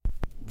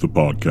The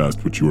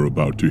podcast which you are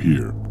about to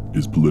hear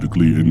is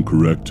politically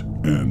incorrect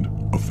and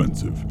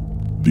offensive.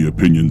 The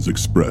opinions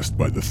expressed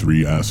by the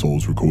three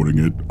assholes recording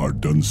it are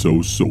done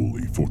so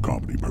solely for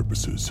comedy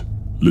purposes.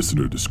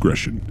 Listener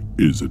discretion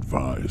is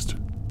advised.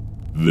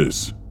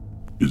 This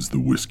is the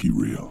Whiskey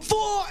Reel.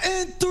 4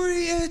 and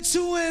 3 and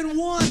 2 and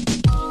 1.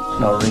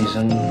 No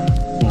reason,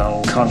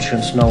 no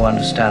conscience, no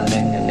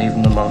understanding, and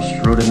even the most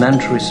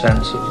rudimentary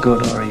sense of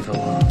good or evil.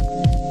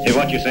 If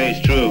what you say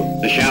is true,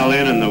 the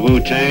Shaolin and the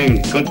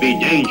Wu-Tang could be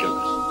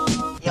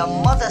dangerous. Your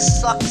mother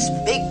sucks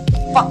big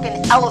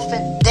fucking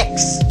elephant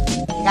dicks.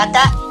 You got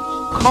that?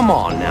 Come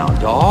on now,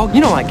 dog.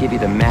 You know I give you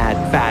the mad,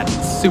 fat,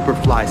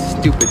 superfly,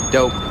 stupid,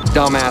 dope,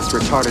 dumbass,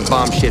 retarded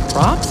bomb shit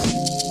props.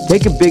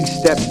 Take a big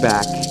step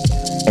back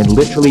and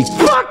literally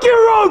fuck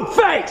your own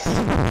face!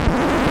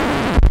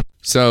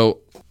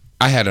 So,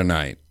 I had a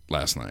night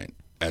last night,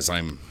 as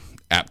I'm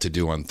apt to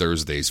do on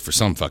Thursdays for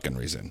some fucking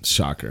reason.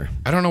 Shocker.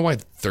 I don't know why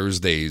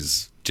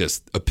Thursdays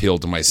just appeal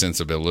to my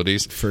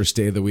sensibilities. First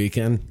day of the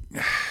weekend?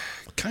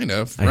 Kind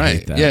of, I right.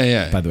 hate that.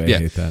 Yeah. By the way, I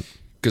hate that.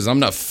 Because I'm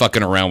not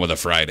fucking around with a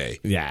Friday.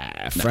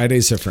 Yeah,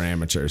 Fridays are for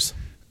amateurs.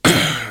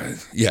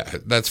 Yeah,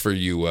 that's for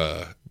you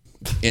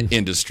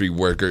industry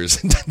workers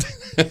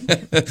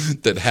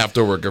that have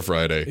to work a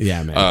Friday.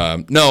 Yeah,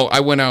 man. No,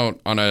 I went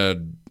out on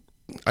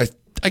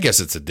I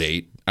guess it's a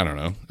date. I don't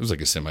know. It was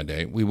like a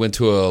semi-date. We went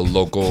to a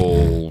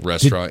local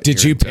restaurant.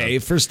 Did you pay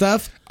for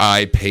stuff?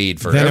 I paid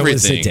for then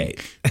everything.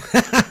 It was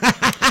a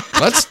date.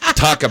 Let's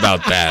talk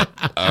about that.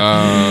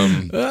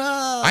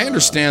 I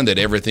understand that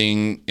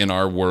everything in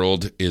our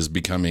world is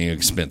becoming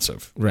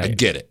expensive. Right. I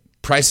get it.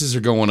 Prices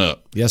are going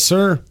up. Yes,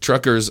 sir.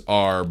 Truckers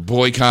are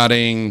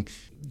boycotting.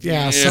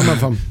 Yeah, some of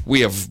them.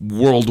 We have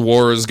world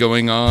wars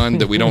going on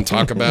that we don't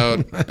talk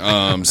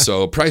about.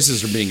 So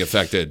prices are being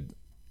affected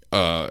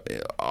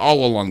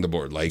all along the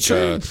board. Like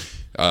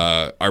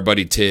our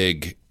buddy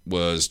Tig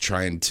was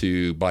trying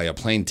to buy a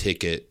plane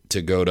ticket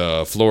to go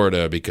to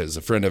Florida because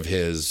a friend of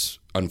his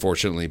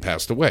unfortunately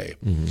passed away.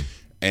 Mm-hmm.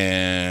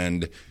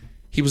 And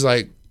he was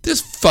like,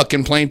 this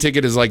fucking plane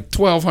ticket is like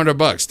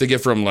 $1,200 to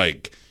get from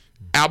like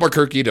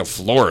Albuquerque to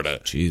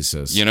Florida.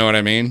 Jesus. You know what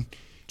I mean?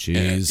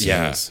 Jesus.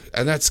 Yeah.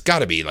 And that's got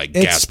to be like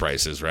gas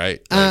prices,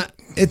 right?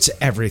 It's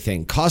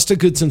everything. Cost of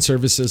goods and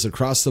services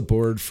across the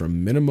board,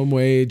 from minimum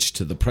wage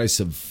to the price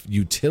of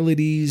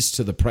utilities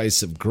to the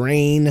price of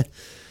grain.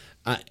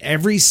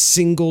 Every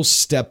single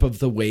step of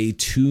the way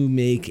to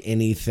make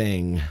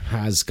anything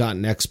has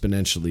gotten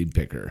exponentially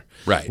bigger.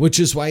 Right. Which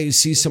is why you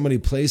see so many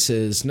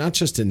places, not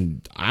just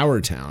in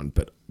our town,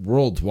 but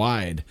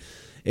worldwide.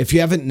 If you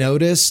haven't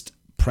noticed,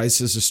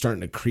 prices are starting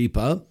to creep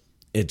up.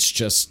 It's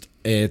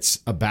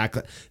a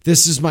backlash.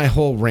 This is my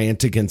whole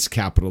rant against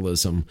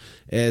capitalism.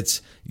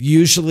 It's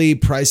usually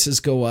prices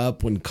go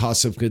up when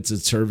cost of goods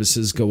and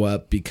services go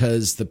up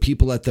because the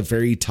people at the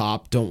very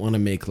top don't want to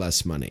make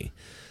less money.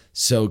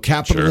 So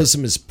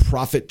capitalism is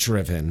profit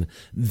driven.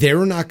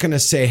 They're not going to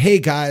say, "Hey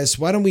guys,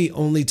 why don't we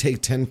only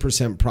take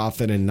 10%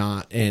 profit and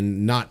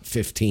not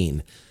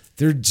 15?"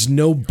 There's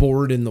no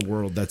board in the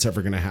world that's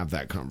ever going to have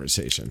that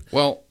conversation.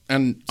 Well,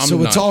 and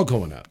it's all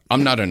going up.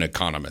 I'm not an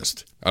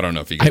economist. I don't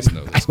know if you guys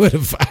know this.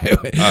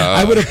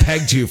 I would have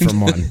pegged you from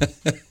one.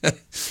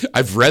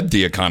 I've read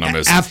The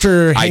Economist.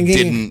 I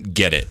didn't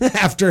get it.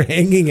 After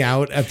hanging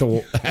out at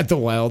the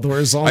Wild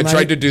Horse all night. I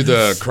tried to do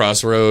the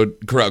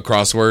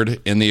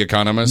crossword in The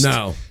Economist.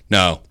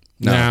 No,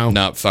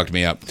 fucked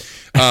me up.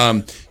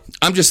 I'm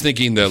just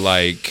thinking that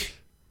like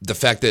the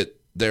fact that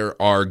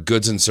there are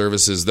goods and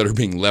services that are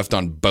being left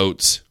on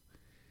boats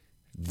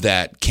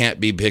that can't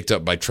be picked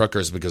up by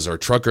truckers because our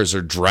truckers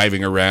are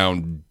driving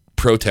around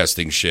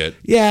protesting shit.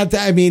 Yeah,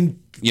 I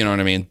mean, you know what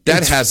I mean?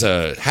 That has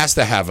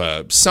to have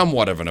a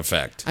somewhat of an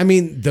effect. I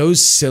mean,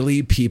 those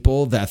silly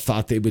people that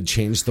thought they would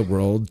change the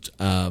world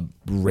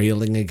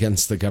railing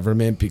against the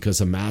government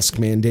because of mask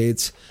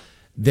mandates,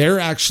 they're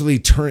actually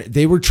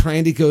they were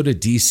trying to go to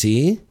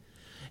DC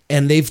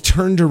and they've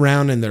turned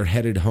around and they're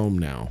headed home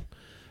now.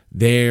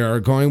 They are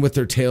going with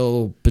their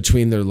tail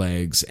between their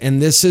legs.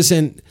 And this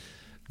isn't,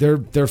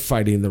 they're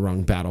fighting the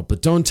wrong battle,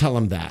 but don't tell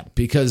them that,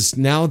 because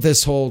now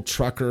this whole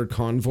trucker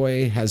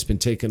convoy has been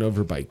taken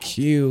over by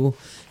Q,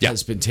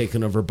 has been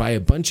taken over by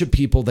a bunch of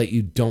people that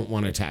you don't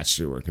want attached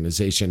to your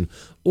organization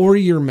or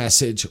your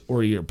message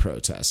or your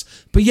protest.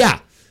 But yeah,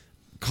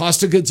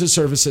 cost of goods and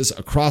services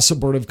across the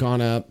board have gone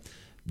up.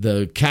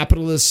 The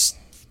capitalist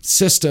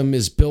system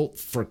is built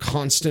for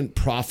constant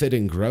profit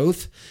and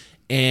growth.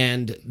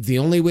 And the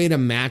only way to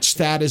match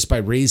that is by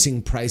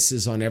raising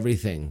prices on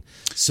everything.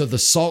 So the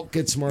salt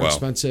gets more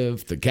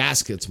expensive. The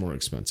gas gets more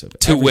expensive.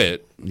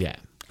 Yeah.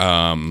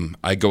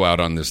 I go out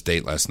on this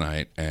date last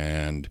night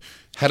and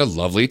had a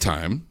lovely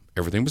time.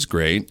 Everything was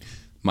great.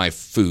 My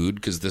food,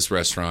 because this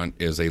restaurant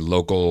is a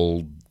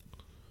local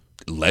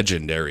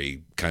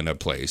legendary kind of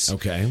place.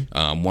 Okay.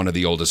 One of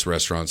the oldest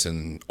restaurants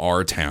in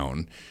our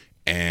town.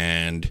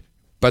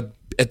 But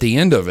at the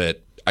end of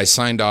it, I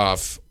signed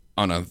off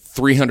on a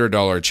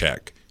 $300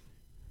 check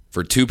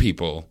for two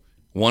people,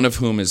 one of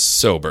whom is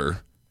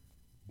sober,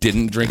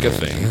 didn't drink a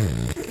thing.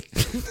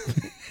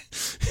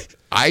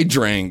 I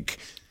drank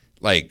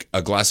like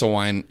a glass of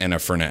wine and a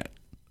Fernet.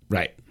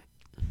 Right.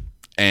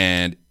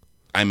 And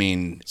I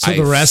mean, so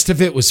the rest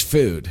of it was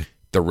food.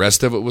 The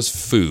rest of it was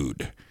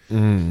food.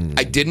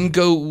 I didn't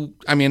go.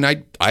 I mean,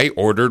 I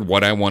ordered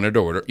what I wanted to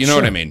order. You know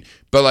what I mean?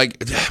 But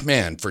like,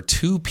 man, for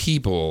two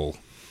people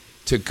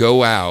to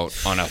go out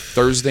on a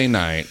Thursday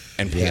night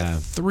and pay a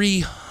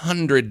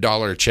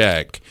 $300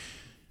 check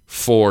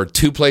for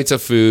 2 plates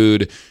of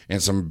food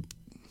and some.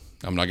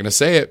 I'm not going to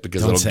say it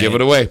because it'll give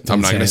it away.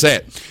 I'm not going to say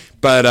it.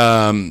 But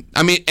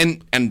I mean,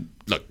 and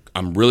look,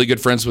 I'm really good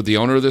friends with the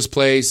owner of this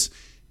place.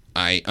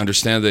 I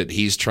understand that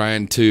he's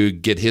trying to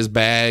get his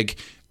bag.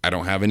 I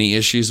don't have any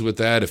issues with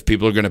that if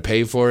people are going to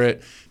pay for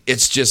it.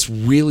 It's just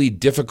really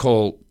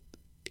difficult,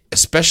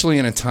 especially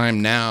in a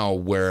time now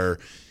where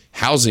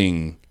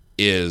housing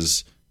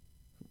is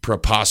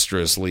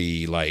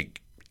preposterously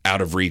like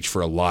out of reach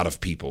for a lot of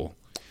people.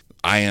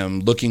 I am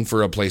looking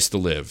for a place to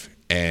live,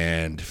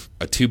 and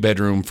a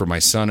 2-bedroom for my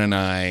son and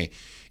I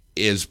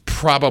is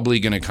probably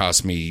going to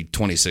cost me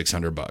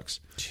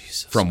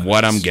 $2,600 from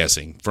what I'm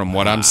guessing, from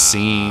what I'm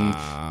seeing,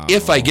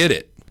 if I get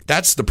it.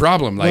 That's the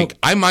problem. Like,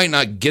 I might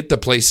not get the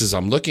places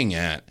I'm looking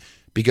at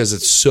because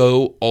it's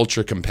so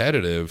ultra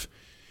competitive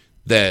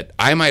that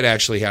I might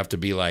actually have to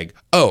be like,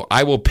 oh,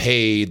 I will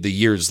pay the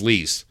year's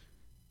lease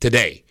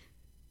today.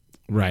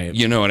 Right.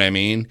 You know what I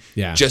mean?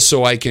 Yeah. Just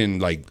so I can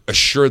like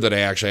assure that I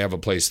actually have a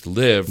place to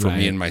live for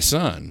me and my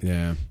son.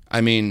 Yeah.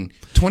 I mean,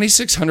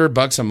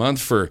 $2,600 a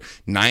month for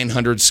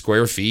 900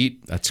 square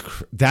feet.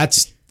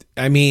 That's.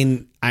 I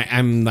mean,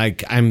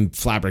 I'm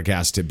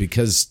flabbergasted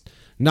because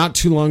not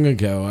too long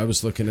ago I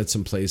was looking at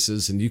some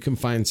places and you can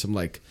find some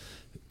like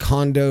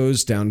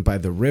condos down by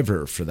the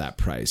river for that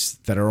price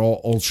that are all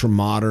ultra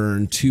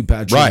modern,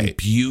 2-bedroom,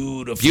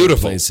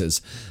 beautiful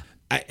places.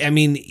 I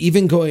mean,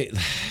 even going,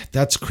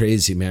 that's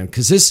crazy, man.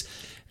 Because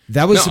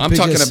that was. No, I'm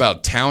talking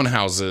about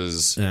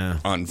townhouses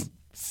on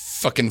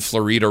fucking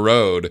Florida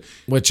Road,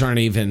 which aren't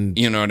even.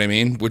 You know what I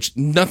mean? Which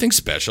nothing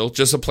special,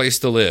 just a place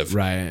to live,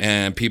 right?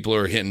 And people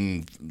are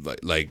hitting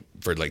like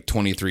for like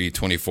 23,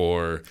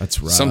 24. That's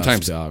rough,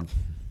 sometimes. Dog.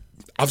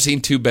 I've seen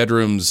 2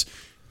 bedrooms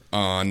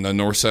on the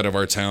north side of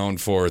our town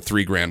for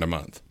 $3,000 a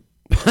month.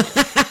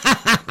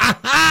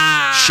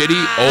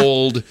 Shitty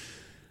old.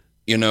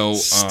 You know,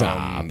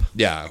 stop.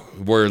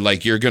 Where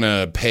like you're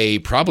gonna pay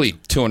probably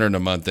 $200 a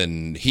month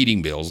in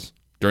heating bills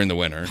during the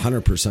winter.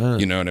 100%.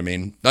 You know what I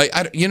mean? Like,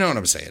 you know what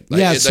I'm saying?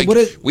 Like, yeah. So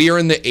we are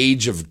in the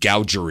age of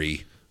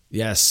gougery.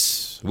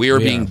 Yes, we are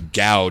being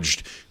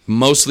gouged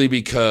mostly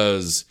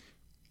because,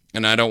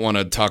 and I don't want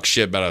to talk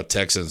shit about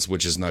Texans,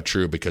 which is not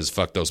true because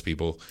fuck those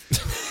people.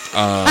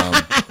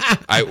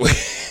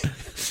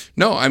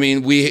 No, I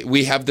mean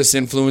we have this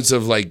influence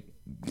of like.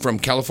 From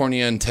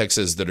California and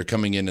Texas that are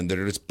coming in and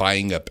they're just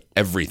buying up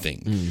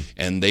everything.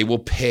 And they will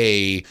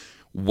pay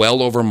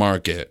well over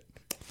market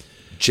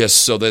just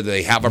so that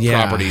they have a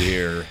property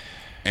here.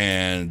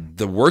 And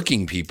the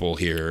working people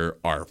here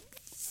are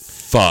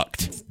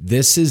fucked.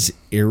 This is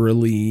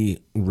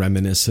eerily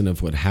reminiscent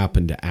of what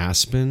happened to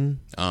Aspen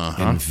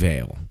and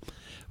Vail,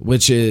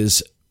 which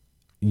is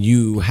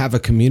you have a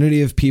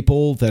community of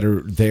people that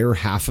are there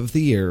half of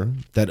the year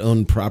that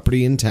own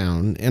property in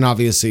town. And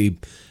obviously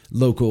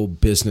local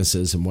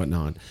businesses and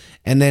whatnot.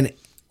 And then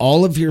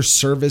all of your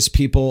service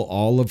people,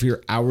 all of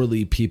your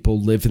hourly people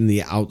live in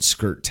the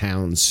outskirt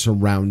towns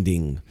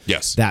surrounding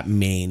that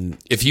main.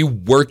 If you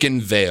work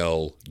in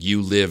Vail,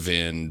 you live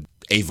in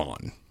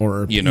Avon.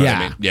 Or, you know what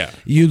I mean? Yeah.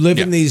 You live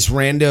in these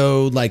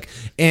rando, like,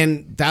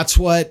 and that's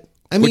what,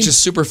 I mean. Which is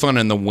super fun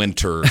in the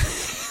winter.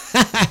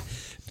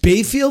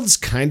 Bayfield's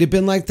kind of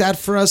been like that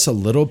for us a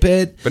little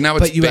bit. But now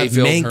it's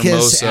Bayfield,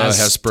 Hermosa,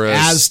 Hesperus.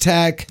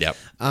 Aztec. Yep.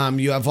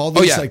 You have all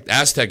these like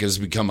Aztec has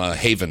become a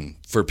haven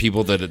for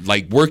people that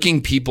like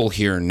working people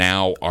here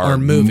now are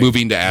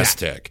moving to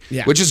Aztec,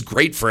 which is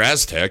great for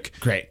Aztec.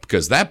 Great.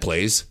 Because that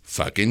place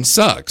fucking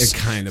sucks. It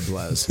kind of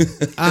blows.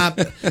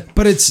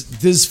 But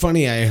this is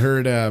funny. I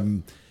heard,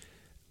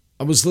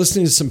 I was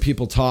listening to some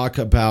people talk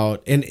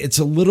about, and it's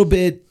a little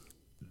bit,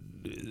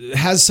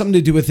 has something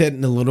to do with it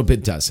and a little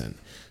bit doesn't.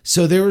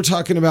 So they were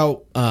talking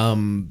about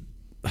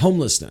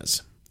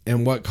homelessness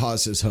and what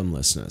causes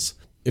homelessness.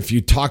 If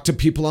you talk to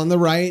people on the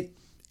right,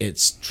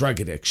 it's drug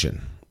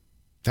addiction.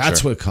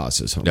 That's what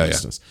causes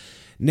homelessness.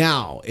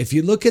 Now, if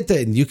you look at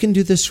and you can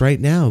do this right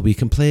now. We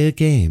can play a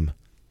game.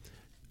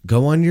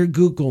 Go on your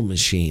Google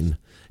machine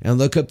and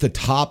look up the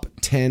top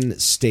 10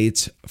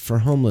 states for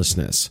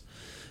homelessness.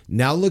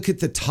 Now look at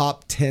the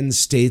top 10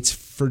 states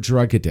for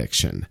drug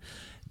addiction.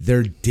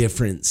 They're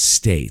different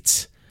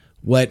states.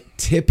 What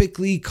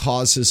typically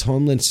causes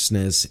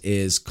homelessness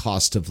is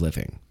cost of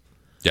living.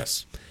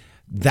 Yes.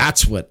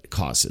 That's what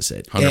causes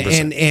it.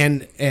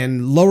 100%.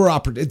 And lower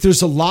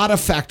there's a lot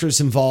of factors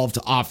involved,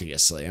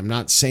 obviously. I'm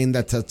not saying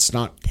that that's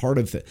not part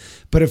of it.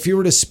 But if you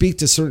were to speak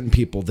to certain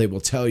people, they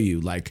will tell you,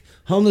 like,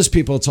 homeless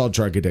people, it's all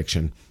drug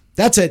addiction.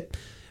 That's it.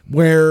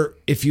 Where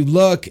if you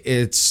look,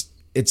 it's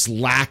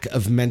lack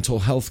of mental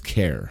health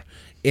care.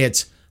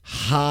 It's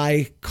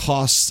high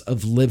costs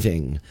of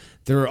living.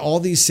 There are all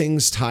these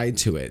things tied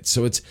to it.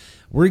 So it's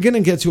we're going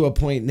to get to a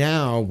point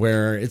now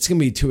where it's going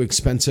to be too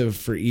expensive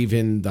for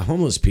even the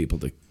homeless people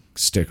to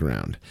stick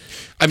around.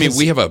 I mean,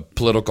 we have a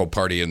political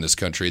party in this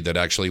country that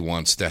actually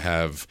wants to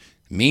have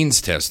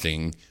means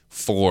testing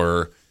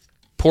for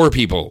poor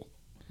people.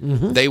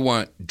 Mm-hmm. They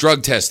want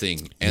drug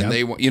testing, and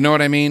they want, you know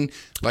what I mean?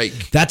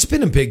 Like, that's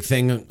been a big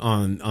thing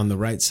on the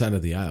right side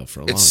of the aisle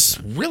for a long time. It's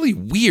really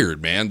weird,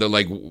 man. That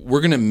like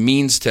we're going to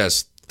means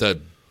test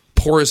the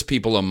poorest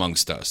people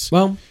amongst us.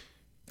 Well,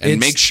 and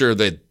make sure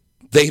that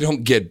they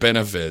don't get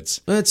benefits.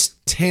 It's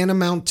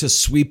tantamount to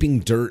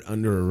sweeping dirt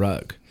under a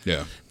rug.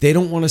 Yeah. They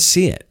don't want to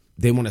see it.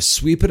 They want to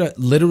sweep it,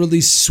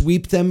 literally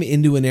sweep them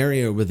into an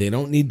area where they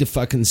don't need to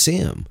fucking see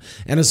them.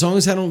 And as long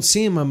as I don't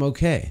see them, I'm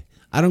okay.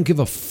 I don't give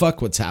a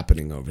fuck what's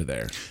happening over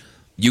there.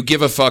 You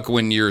give a fuck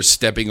when you're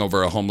stepping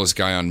over a homeless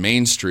guy on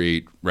Main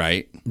Street,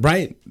 right?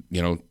 Right.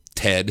 You know,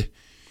 Ted.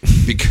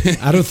 Because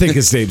I don't think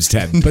his name's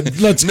Ted, but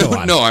let's go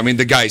on. No, I mean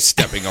the guy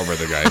stepping over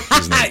the guy.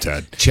 His name's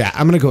Ted. Chad.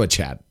 I'm going to go with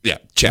Chad. Yeah,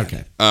 Chad.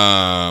 Okay.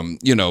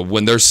 You know,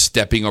 when they're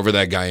stepping over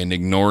that guy and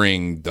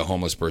ignoring the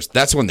homeless person,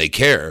 that's when they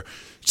care.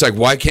 It's like,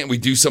 why can't we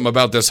do something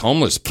about this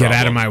homeless problem?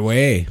 Get out of my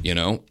way. You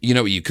know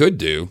what you could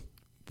do?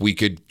 We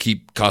could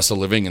keep cost of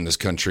living in this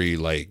country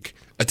like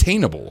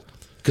attainable,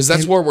 because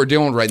that's what we're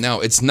doing right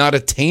now. It's not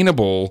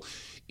attainable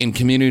in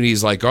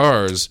communities like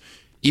ours,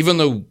 even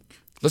though,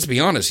 let's be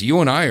honest, you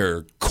and I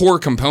are core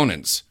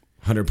components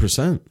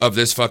 100% of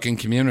this fucking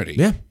community.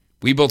 Yeah.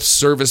 We both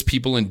service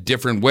people in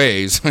different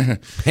ways.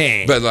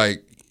 Hey. But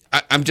like,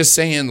 I'm just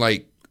saying,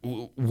 like,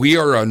 we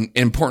are an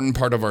important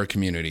part of our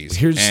communities,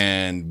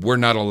 and we're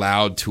not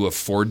allowed to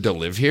afford to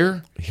live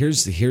here.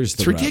 Here's the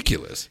it's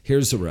ridiculous.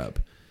 Here's the rub.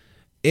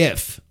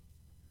 If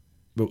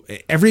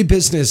every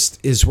business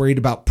is worried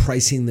about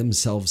pricing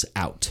themselves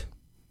out,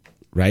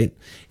 right?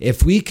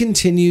 If we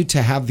continue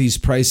to have these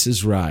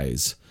prices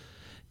rise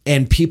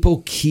and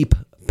people keep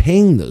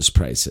paying those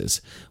prices,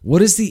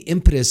 what is the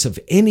impetus of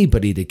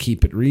anybody to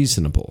keep it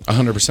reasonable?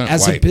 100%.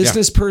 As a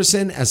business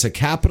person, as a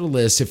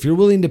capitalist, if you're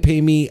willing to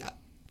pay me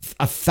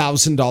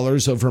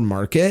 $1,000 over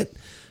market,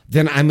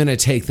 then I'm going to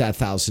take that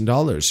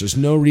 $1,000. There's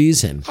no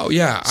reason. Oh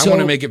yeah, I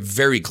want to make it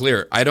very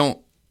clear. I don't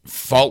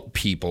fault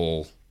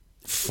people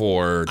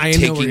for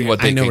taking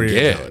what they can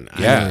get.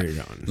 Yeah,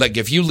 like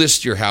if you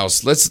list your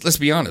house, let's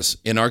be honest.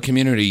 In our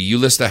community, you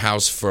list a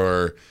house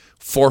for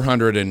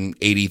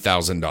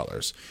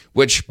 $480,000,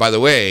 which, by the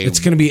way, it's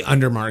going to be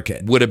under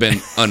market. Would have been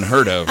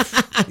unheard of.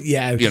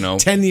 Yeah,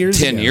 10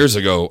 years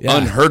ago, yeah.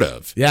 Unheard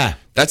of. Yeah,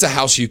 that's a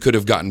house you could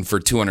have gotten for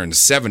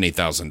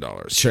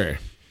 $270,000. Sure.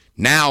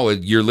 Now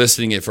you're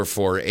listing it for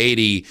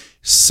 $480,000.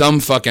 Some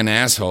fucking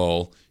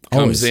asshole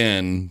comes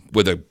in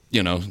with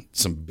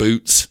some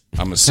boots.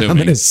 I'm assuming. I'm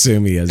going to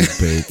assume he has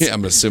boots. Yeah,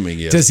 I'm assuming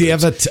he has. Does he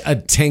have a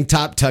tank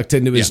top tucked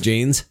into his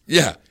jeans?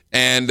 Yeah.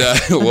 And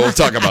we'll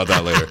talk about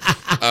that later.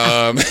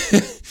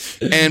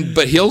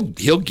 But he'll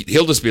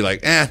just be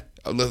like,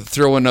 I'll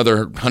throw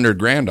another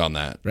 $100,000 on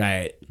that,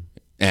 right?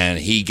 And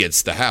he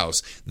gets the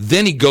house.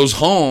 Then he goes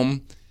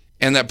home,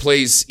 and that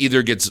place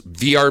either gets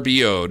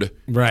VRBO'd,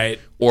 right,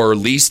 or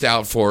leased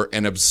out for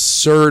an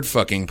absurd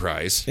fucking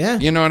price. Yeah,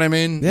 you know what I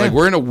mean? Yeah. Like,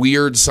 we're in a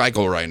weird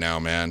cycle right now,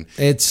 man.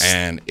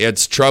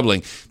 It's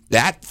troubling.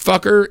 That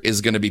fucker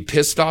is going to be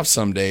pissed off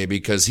someday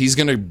because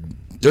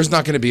there's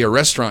not going to be a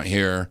restaurant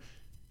here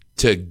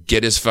to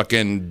get his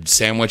fucking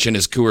sandwich and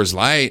his Coors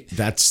Light.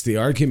 That's the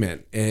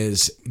argument,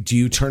 is do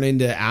you turn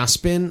into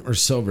Aspen or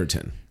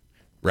Silverton?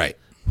 Right.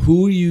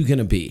 Who are you going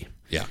to be?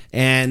 Yeah.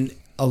 And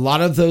a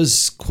lot of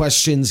those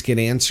questions get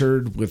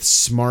answered with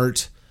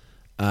smart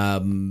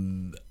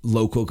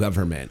local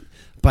government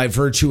by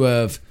virtue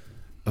of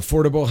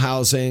affordable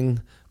housing,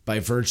 by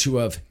virtue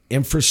of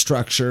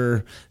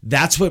infrastructure.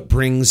 That's what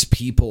brings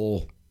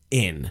people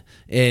in.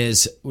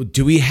 Is,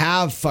 do we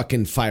have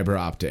fucking fiber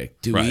optic?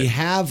 Do we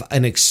have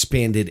an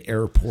expanded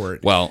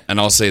airport? Well, and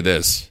I'll say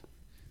this.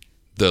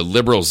 The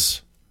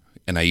liberals,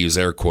 and I use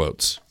air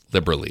quotes,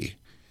 liberally,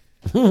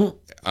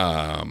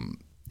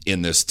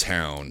 in this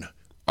town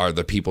are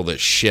the people that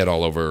shit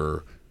all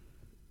over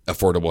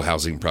affordable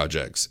housing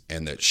projects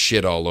and that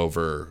shit all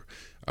over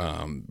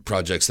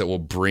projects that will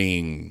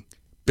bring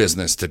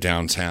business to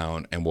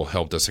downtown and will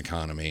help this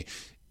economy.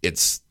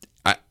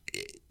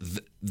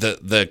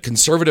 The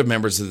conservative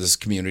members of this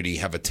community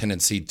have a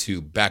tendency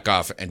to back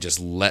off and just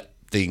let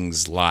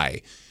things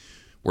lie.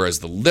 Whereas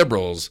the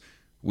liberals,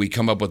 we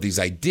come up with these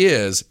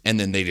ideas and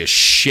then they just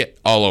shit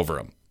all over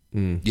them.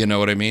 You know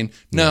what I mean?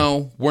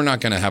 No, we're not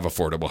going to have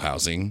affordable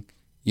housing.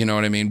 You know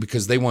what I mean?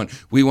 Because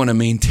we want to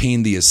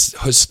maintain the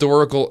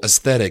historical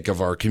aesthetic of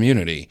our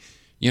community.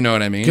 You know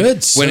what I mean?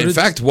 Good. When in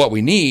fact, what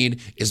we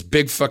need is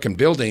big fucking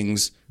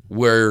buildings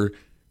where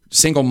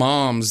single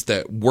moms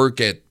that work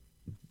at,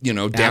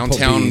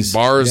 downtown Applebee's,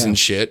 bars and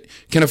shit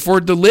can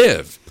afford to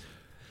live.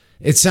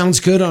 It sounds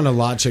good on a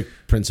logic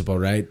principle,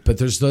 right? But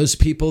there's those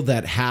people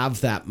that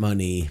have that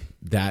money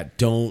that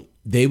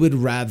they would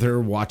rather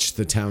watch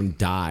the town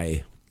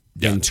die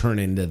then turn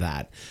into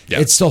that. Yeah.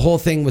 It's the whole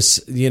thing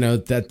was,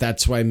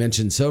 that's why I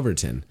mentioned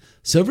Silverton.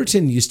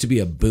 Silverton used to be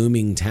a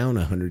booming town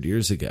 100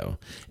 years ago,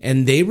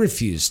 and they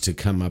refused to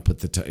come up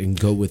with and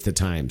go with the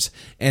times.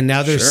 And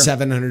now there's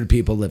 700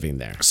 people living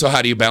there. So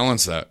how do you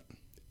balance that?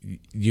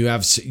 You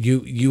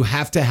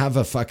have to have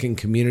a fucking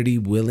community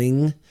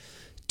willing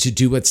to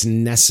do what's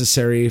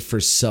necessary for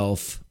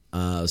self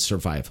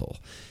survival.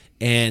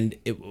 And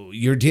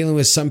you're dealing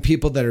with some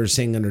people that are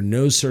saying under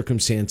no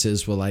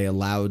circumstances will I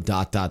allow ...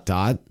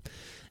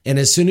 And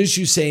as soon as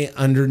you say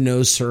under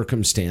no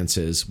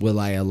circumstances will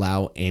I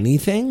allow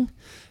anything,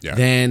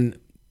 then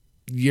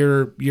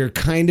you're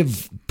kind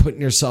of putting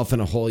yourself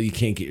in a hole you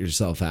can't get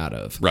yourself out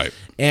of. Right.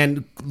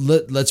 And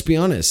let's be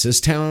honest,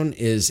 this town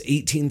is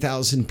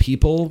 18,000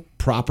 people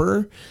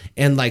proper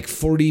and like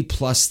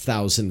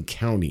 40,000+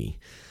 county.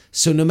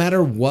 So no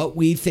matter what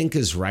we think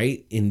is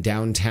right in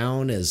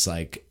downtown as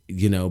like,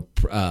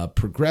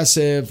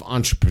 progressive,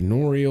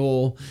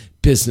 entrepreneurial,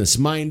 business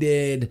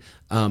minded,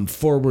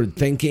 forward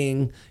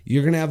thinking,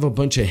 you're going to have a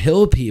bunch of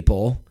hill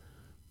people,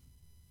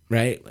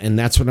 right? And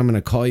that's what I'm going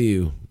to call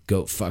you,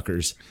 goat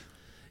fuckers.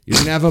 You're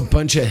going to have a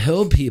bunch of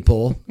hill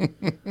people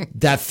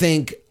that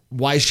think,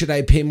 why should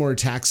I pay more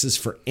taxes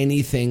for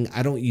anything?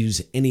 I don't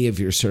use any of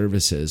your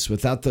services,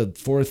 without the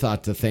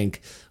forethought to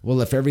think,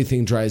 well, if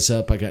everything dries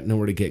up, I got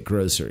nowhere to get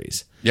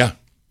groceries. Yeah.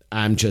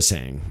 I'm just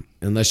saying,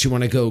 unless you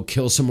want to go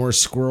kill some more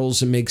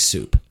squirrels and make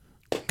soup,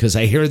 because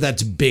I hear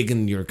that's big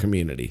in your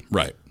community.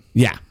 Right.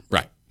 Yeah.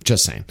 Right.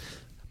 Just saying.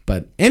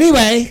 But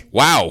anyway.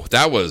 Wow.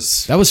 That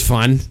was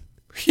fun.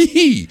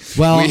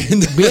 Well,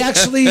 we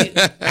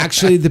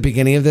actually, the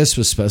beginning of this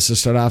was supposed to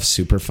start off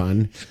super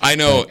fun. I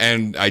know.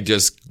 And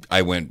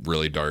I went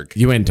really dark.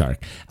 You went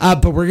dark.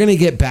 But we're going to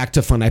get back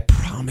to fun. I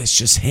promise.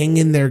 Just hang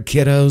in there,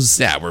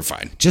 kiddos. Yeah, we're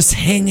fine. Just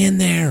hang in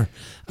there.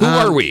 Who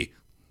are we?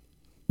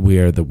 We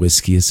are the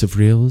whiskiest of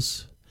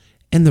reels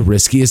and the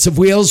riskiest of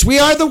wheels. We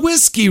are the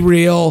whiskey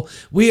reel.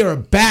 We are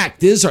back.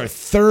 This is our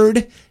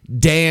third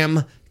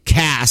damn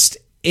cast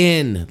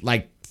in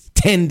like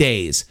 10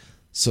 days.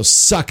 So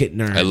suck it,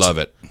 nerds. I love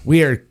it.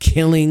 We are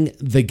killing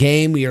the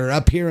game. We are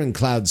up here in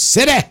Cloud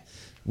City.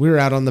 We're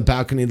out on the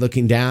balcony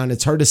looking down.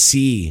 It's hard to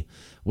see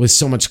with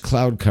so much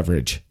cloud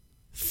coverage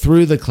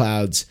through the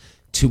clouds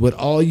to what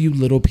all you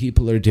little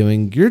people are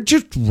doing. You're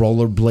just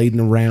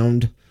rollerblading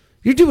around.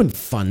 You're doing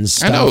fun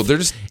stuff. I know. They're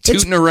just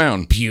tooting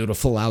around.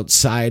 Beautiful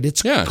outside.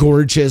 It's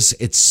gorgeous.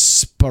 It's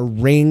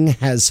spring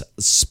has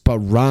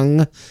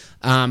sprung.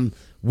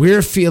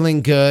 We're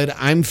feeling good.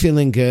 I'm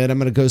feeling good. I'm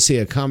going to go see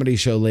a comedy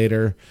show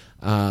later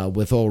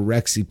with old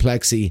Rexy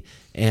Plexi,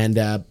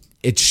 and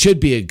it should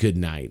be a good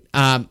night.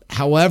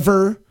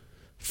 However,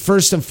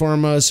 first and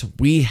foremost,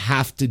 we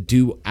have to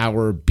do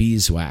our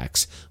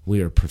beeswax.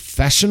 We are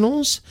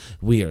professionals.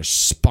 We are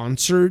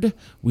sponsored.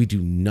 We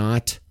do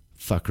not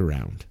fuck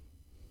around.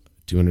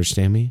 Do you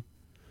understand me?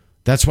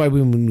 That's why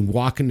when we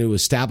walk into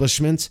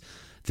establishments,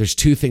 there's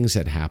two things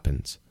that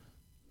happens.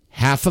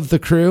 Half of the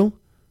crew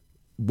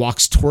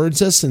walks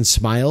towards us and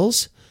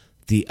smiles.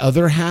 The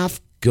other half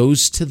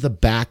goes to the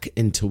back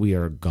until we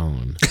are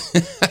gone.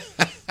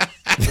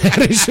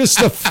 That is just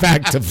a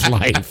fact of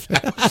life.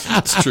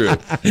 It's true.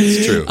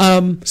 It's true.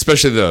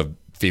 Especially the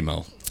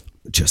female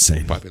just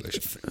saying.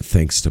 Population.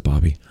 Thanks to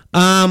Bobby.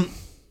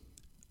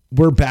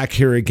 We're back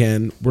here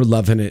again. We're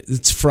loving it.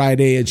 It's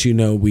Friday. As you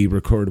know, we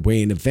record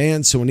way in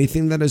advance. So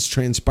anything that has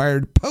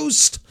transpired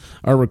post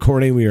our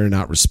recording, we are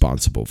not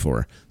responsible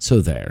for.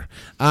 So there.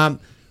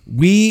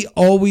 We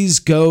always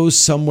go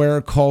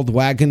somewhere called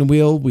Wagon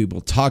Wheel. We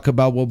will talk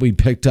about what we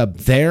picked up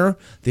there.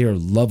 They are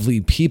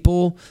lovely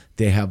people.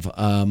 They have,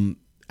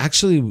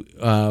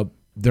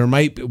 there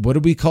might be, what do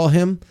we call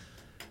him?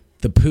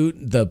 The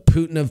Putin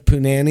of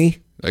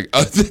Punani. Like,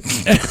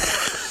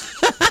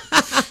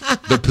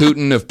 the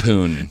Putin of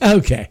Poon.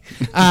 Okay.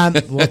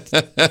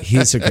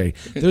 He's a great.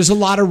 There's a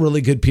lot of really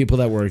good people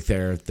that work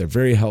there. They're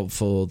very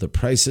helpful. The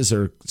prices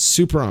are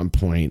super on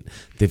point.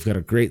 They've got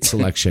a great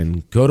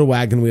selection. Go to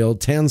Wagon Wheel,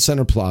 Town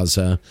Center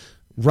Plaza,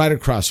 right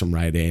across from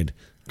Rite Aid.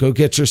 Go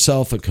get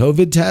yourself a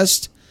COVID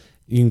test.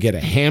 You can get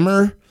a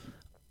hammer,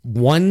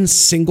 one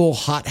single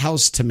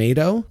hothouse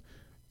tomato,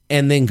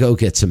 and then go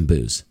get some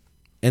booze.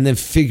 And then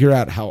figure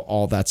out how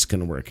all that's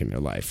going to work in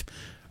your life.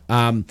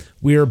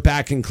 We are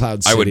back in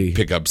Cloud City. I would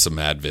pick up some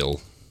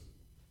Advil.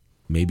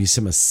 Maybe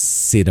some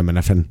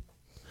acetaminophen.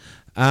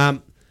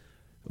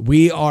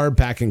 We are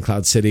back in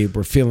Cloud City.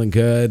 We're feeling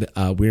good.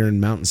 We're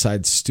in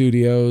Mountainside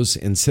Studios,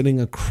 and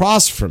sitting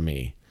across from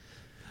me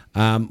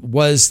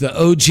was the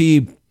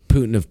OG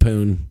Putin of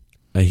Poon.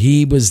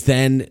 He was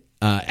then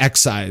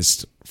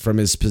excised from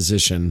his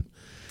position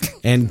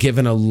and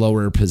given a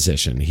lower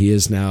position. He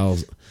is now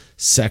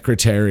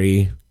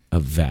Secretary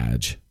of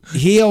Vag.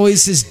 He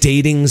always is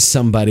dating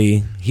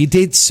somebody. He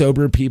dates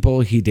sober people.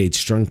 He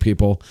dates drunk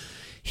people.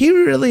 He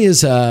really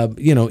is a,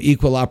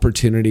 equal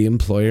opportunity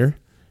employer.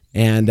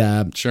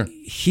 And sure,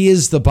 he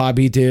is the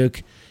Bobby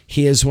Duke.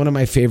 He is one of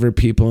my favorite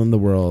people in the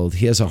world.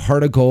 He has a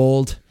heart of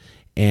gold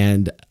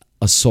and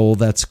a soul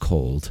that's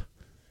cold.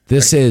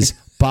 This is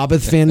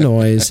Bobbeth Van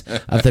Noyes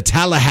of the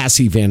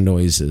Tallahassee Van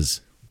Noises.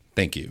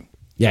 Thank you.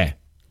 Yeah.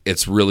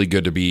 It's really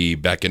good to be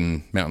back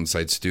in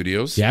Mountainside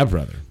Studios. Yeah,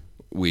 brother.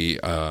 We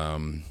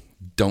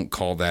don't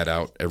call that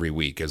out every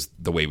week as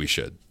the way we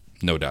should.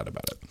 No doubt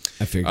about it.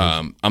 I figured.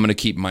 I'm going to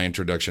keep my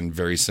introduction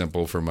very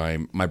simple for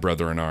my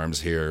brother in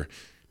arms here.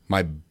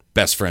 My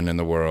best friend in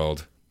the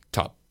world.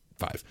 Top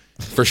 5.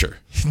 For sure.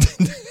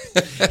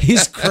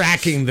 He's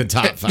cracking the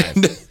top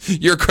 5.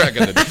 You're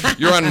cracking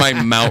you're on my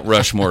Mount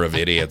Rushmore of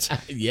idiots.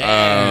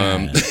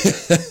 Yeah.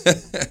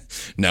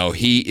 No,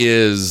 he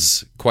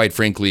is, quite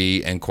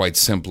frankly and quite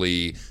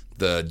simply,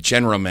 the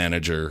general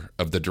manager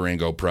of the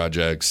Durango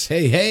projects.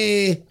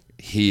 Hey.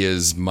 He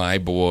is my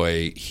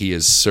boy. He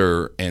is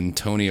Sir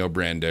Antonio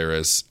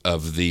Branderis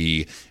of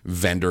the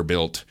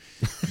Vanderbilt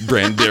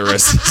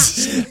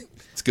Branderis.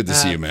 It's good to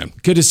see you, man.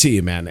 Good to see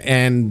you, man.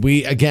 And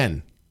we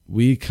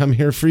come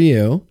here for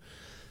you.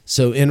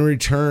 So in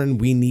return,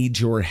 we need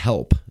your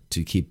help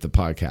to keep the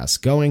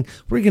podcast going.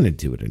 We're going to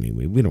do it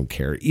anyway. We don't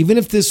care. Even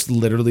if this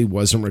literally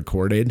wasn't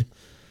recorded,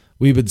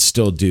 we would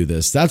still do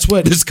this. That's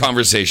what this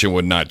conversation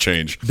would not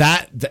change.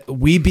 That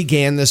we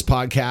began this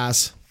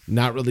podcast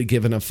not really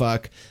giving a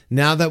fuck.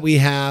 Now that we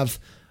have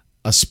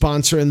a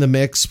sponsor in the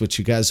mix, which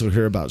you guys will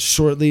hear about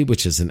shortly,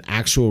 which is an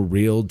actual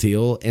real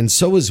deal, and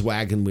so is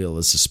Wagon Wheel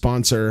as a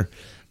sponsor.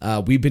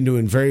 We've been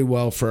doing very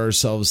well for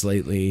ourselves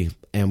lately,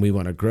 and we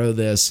want to grow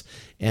this.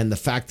 And the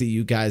fact that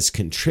you guys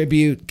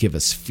contribute, give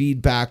us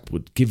feedback,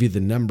 would give you the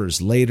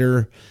numbers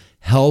later,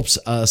 helps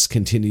us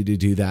continue to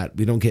do that.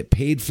 We don't get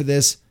paid for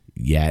this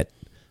yet.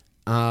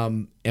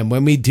 And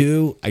when we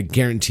do, I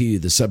guarantee you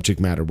the subject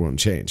matter won't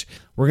change.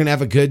 We're going to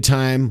have a good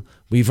time.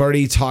 We've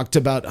already talked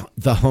about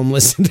the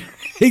homeless in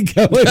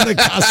Durango and the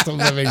cost of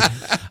living.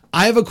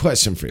 I have a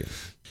question for you.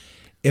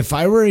 If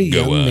I were a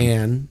young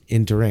man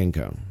in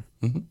Durango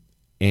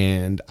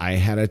and I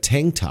had a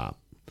tank top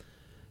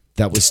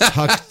that was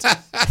tucked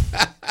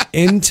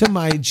into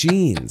my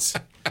jeans,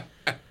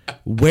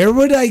 where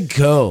would I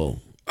go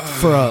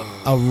for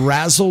a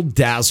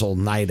razzle-dazzle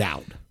night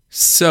out?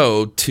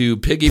 So, to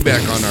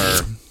piggyback on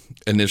our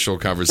initial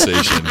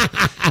conversation.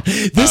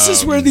 This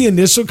is where the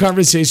initial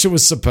conversation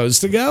was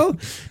supposed to go,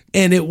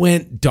 and it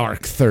went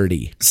dark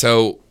 30.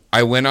 So,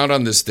 I went out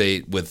on this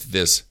date with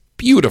this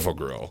beautiful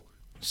girl.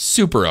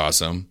 Super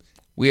awesome.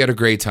 We had a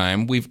great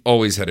time. We've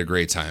always had a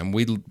great time.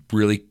 We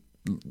really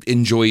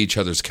enjoy each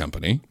other's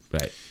company.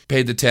 Right.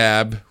 Paid the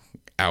tab.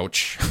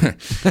 Ouch.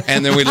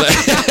 And then we let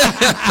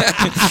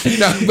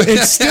it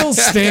still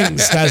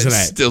stings, doesn't it?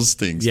 It still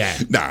stings. Yeah.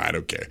 Nah, I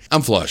don't care.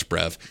 I'm flush,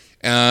 bruv.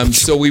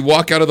 So we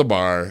walk out of the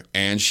bar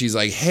and she's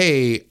like,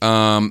 hey,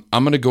 I'm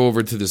going to go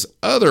over to this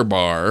other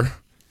bar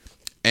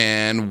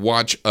and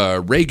watch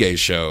a reggae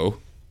show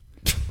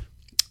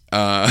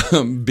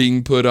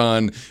being put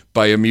on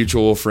by a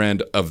mutual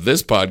friend of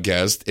this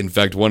podcast. In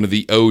fact, one of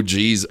the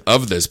OGs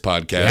of this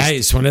podcast. Yeah,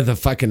 he's one of the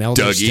fucking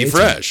elders. Dougie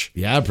Fresh.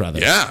 Yeah,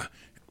 brother. Yeah.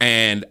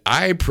 And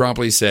I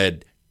promptly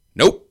said,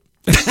 nope.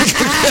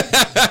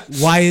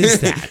 Why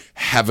is that?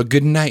 Have a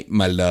good night,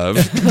 my love.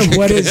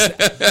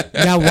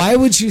 Now, why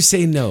would you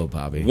say no,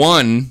 Bobby?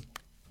 One,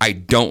 I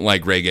don't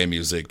like reggae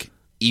music,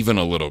 even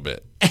a little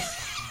bit.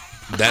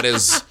 That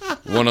is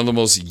one of the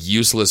most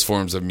useless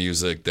forms of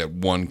music that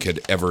one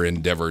could ever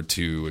endeavor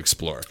to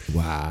explore.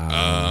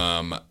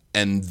 Wow.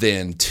 And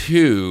then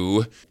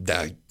two,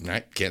 I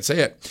can't say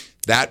it.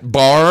 That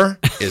bar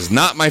is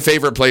not my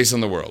favorite place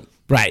in the world.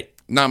 Right.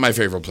 Not my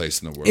favorite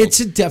place in the world. It's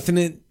a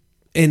definite.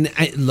 And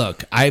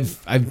look,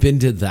 I've been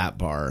to that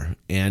bar,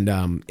 and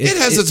it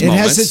has its moments.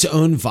 It has its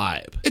own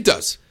vibe. It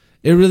does.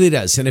 It really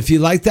does. And if you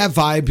like that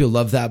vibe, you'll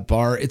love that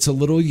bar. It's a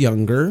little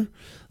younger,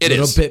 a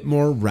little bit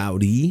more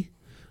rowdy.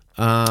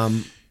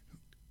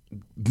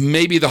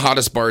 Maybe the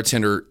hottest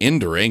bartender in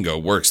Durango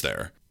works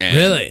there. And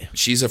really?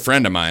 She's a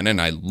friend of mine,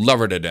 and I love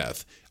her to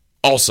death.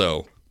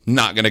 Also,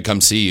 not going to come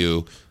see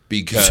you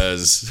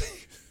because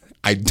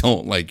I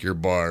don't like your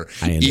bar,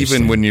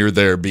 even when you're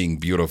there being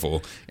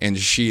beautiful. And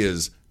she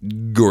is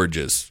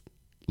gorgeous.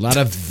 A lot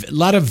of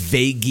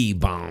Vaggie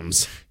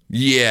bombs.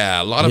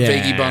 Yeah, a lot of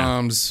Vaggie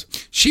bombs.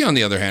 She, on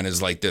the other hand,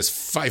 is like this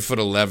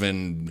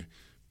 5'11",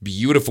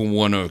 beautiful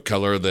one of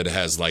color that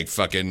has like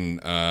fucking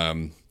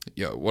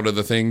what are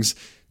the things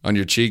on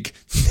your cheek?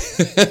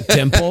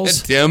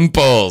 Dimples.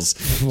 Dimples.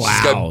 Wow,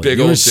 she's got big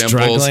you old were dimples.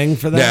 Struggling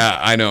for that? Yeah,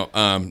 I know.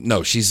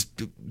 No, she's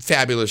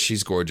fabulous.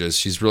 She's gorgeous.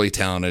 She's really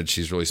talented.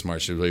 She's really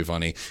smart. She's really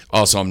funny.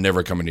 Also, I'm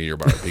never coming to your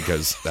bar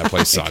because that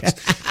place sucks.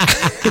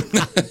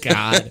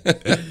 God.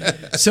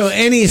 So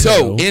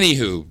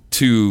anywho,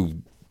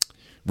 to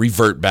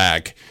revert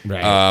back.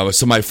 Right.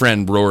 So my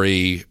friend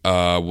Rory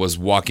was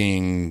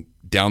walking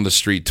down the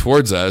street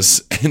towards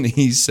us, and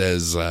he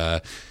says,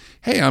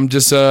 "Hey, I'm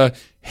just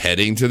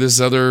heading to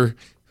this other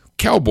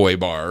cowboy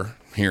bar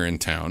here in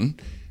town,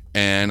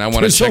 and I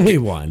want to check. Only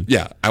one.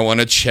 Yeah, I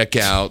want to check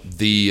out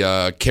the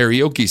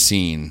karaoke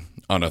scene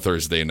on a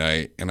Thursday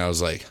night." And I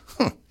was like,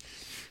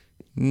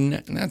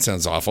 That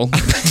sounds awful.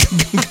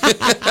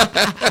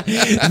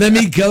 Let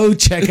me go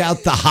check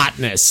out the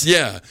hotness.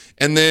 Yeah.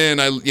 And then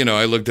I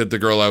looked at the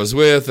girl I was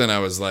with and I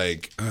was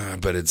like,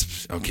 but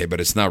it's okay, but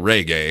it's not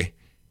reggae.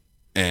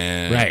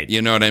 And right.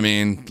 You know what I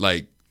mean?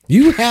 Like,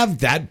 you have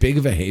that big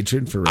of a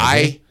hatred for reggae?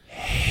 I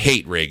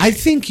hate reggae. I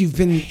think you've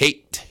been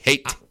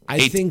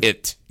I think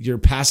it. Your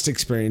past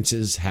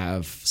experiences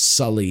have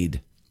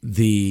sullied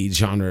the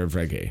genre of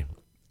reggae.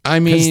 I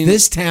mean, because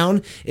this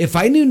town, if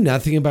I knew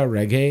nothing about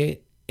reggae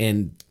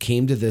and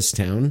came to this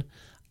town,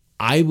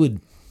 I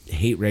would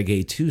hate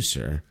reggae too,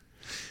 sir.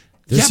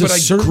 There's but I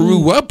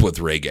grew up with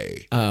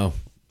reggae. Oh.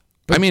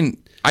 I mean,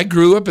 I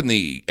grew up in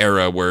the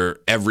era where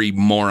every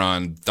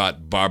moron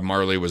thought Bob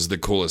Marley was the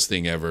coolest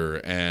thing ever.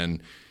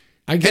 And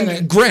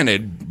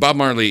granted, Bob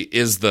Marley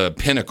is the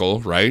pinnacle,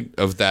 right,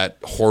 of that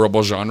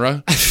horrible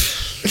genre.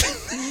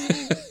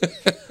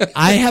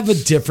 I have a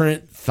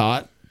different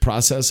thought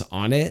process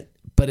on it,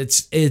 but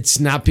it's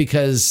not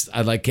because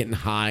I like getting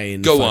high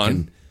and go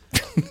on.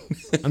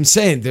 I'm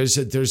saying there's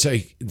a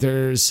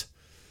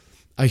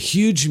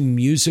huge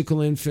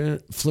musical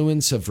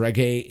influence of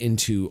reggae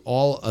into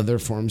all other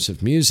forms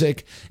of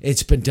music.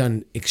 It's been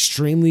done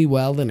extremely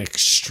well and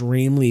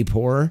extremely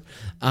poor.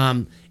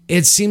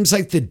 It seems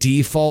like the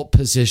default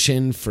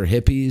position for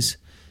hippies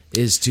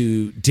is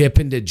to dip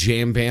into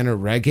jam band or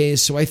reggae.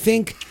 So I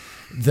think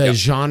the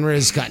genre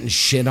has gotten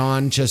shit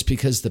on just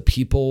because the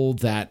people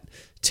that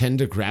tend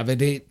to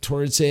gravitate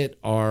towards it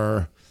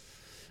are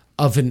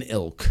of an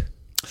ilk.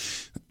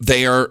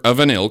 They are of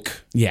an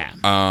ilk. Yeah.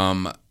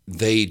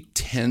 They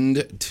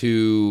tend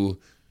to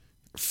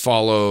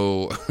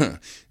follow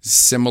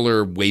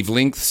similar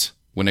wavelengths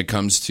when it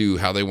comes to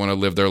how they want to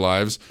live their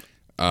lives.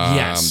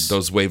 Yes.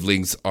 Those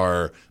wavelengths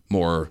are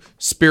more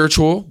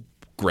spiritual.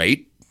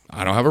 Great.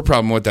 I don't have a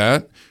problem with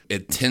that.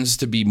 It tends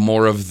to be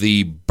more of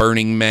the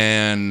Burning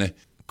Man,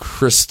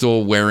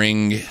 crystal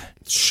wearing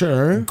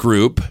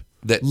group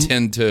that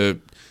tend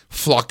to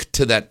flock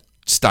to that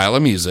style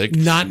of music.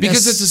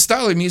 Because it's a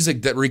style of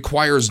music that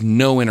requires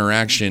no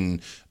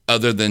interaction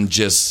other than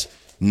just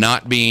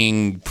not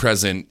being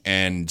present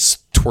and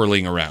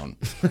twirling around.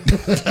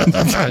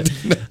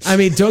 I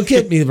mean, don't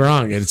get me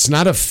wrong. It's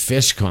not a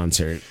Fish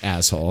concert,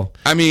 asshole.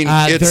 I mean,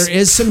 there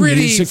is some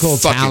musical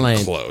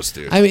talent. Close,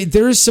 dude. I mean,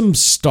 there are some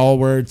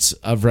stalwarts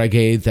of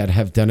reggae that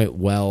have done it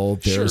well.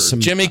 There are some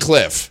Jimmy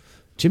Cliff.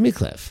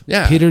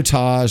 Yeah. Peter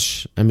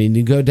Tosh. I mean,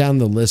 you go down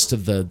the list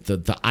of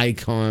the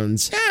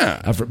icons.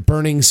 Yeah. Of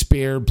Burning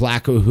Spear,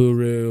 Black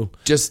Uhuru.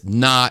 Just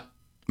not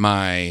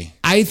my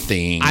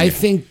thing. I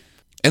think.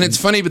 And it's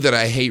funny that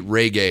I hate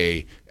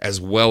reggae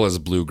as well as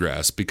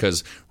bluegrass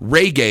because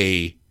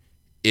reggae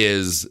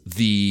is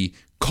the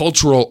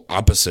cultural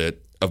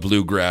opposite of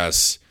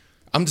bluegrass.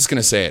 I'm just going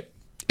to say it.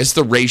 It's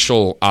the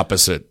racial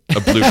opposite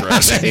of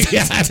bluegrass.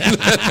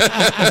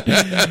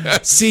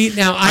 See,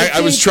 now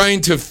I was trying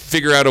to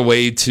figure out a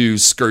way to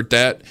skirt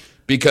that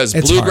because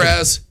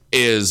bluegrass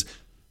is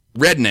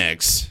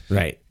rednecks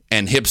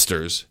and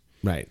hipsters.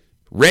 Right.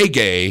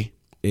 Reggae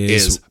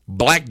is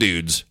black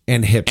dudes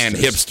and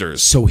hipsters.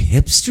 So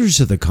hipsters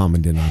are the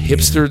common denominator.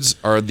 Hipsters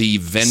are the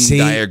Venn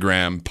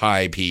diagram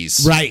pie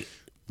piece. Right.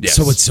 Yes.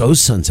 So it's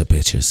those sons of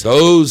bitches.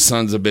 Those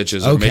sons of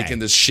bitches are making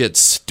this shit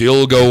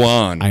still go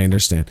on. I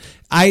understand.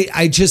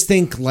 I just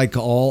think like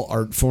all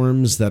art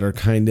forms that are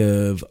kind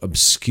of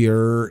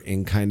obscure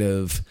and kind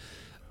of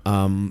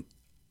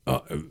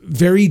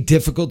very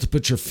difficult to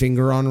put your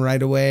finger on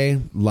right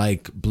away,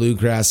 like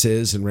bluegrass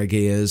is and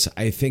reggae is,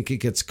 I think it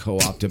gets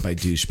co-opted by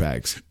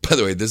douchebags. By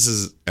the way, this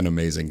is an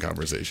amazing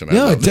conversation.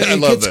 It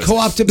gets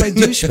co-opted by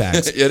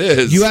douchebags. It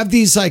is. You have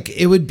these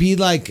it would be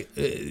like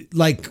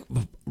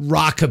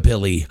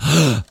rockabilly.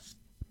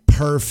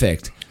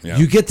 Perfect. Yeah.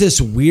 You get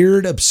this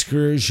weird,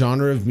 obscure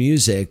genre of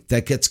music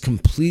that gets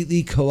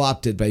completely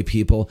co-opted by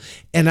people.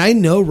 And I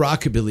know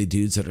rockabilly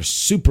dudes that are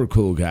super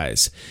cool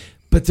guys,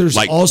 but there's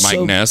also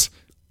Mike Ness.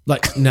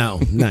 No,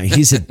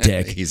 he's a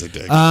dick. He's a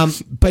dick.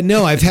 But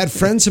no, I've had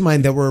friends of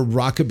mine that were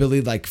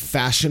rockabilly, like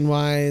fashion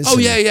wise. Oh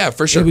yeah,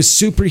 for sure. It was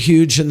super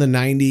huge in the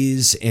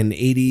 90s and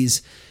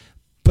 80s,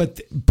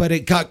 but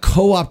it got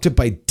co-opted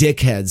by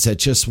dickheads that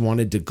just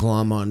wanted to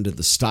glom onto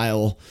the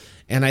style.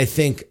 And I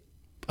think,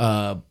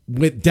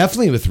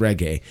 definitely with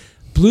reggae,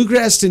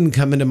 bluegrass didn't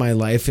come into my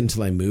life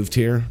until I moved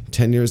here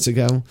 10 years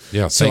ago.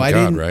 Yeah, so thank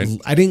God, right?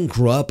 I didn't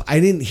grow up. I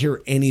didn't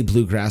hear any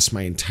bluegrass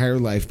my entire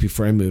life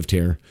before I moved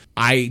here.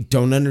 I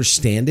don't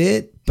understand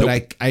it,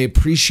 but I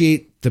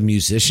appreciate the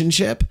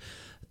musicianship.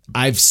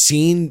 I've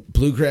seen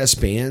bluegrass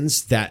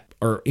bands that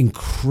are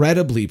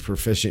incredibly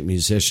proficient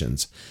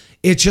musicians.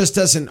 It just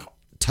doesn't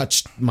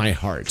touch my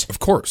heart. Of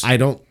course. I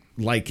don't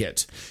like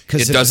it.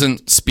 It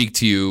doesn't speak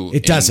to you.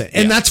 It doesn't.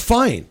 And that's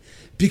fine.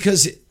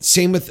 Because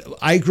same with,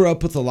 I grew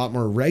up with a lot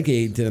more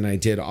reggae than I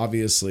did,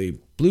 obviously,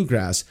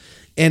 bluegrass.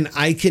 And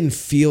I can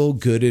feel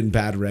good and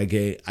bad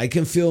reggae. I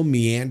can feel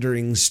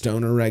meandering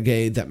stoner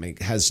reggae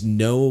that has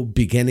no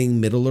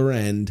beginning, middle, or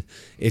end.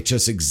 It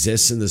just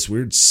exists in this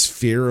weird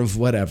sphere of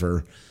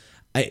whatever.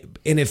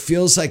 And it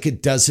feels like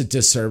it does a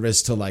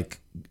disservice to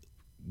like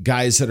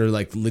guys that are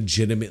like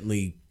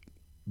legitimately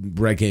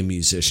reggae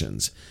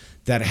musicians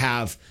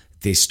that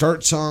they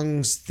start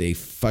songs, they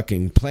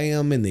fucking play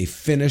them and they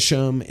finish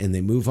them and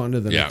they move on to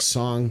the next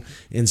song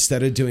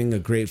instead of doing a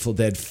Grateful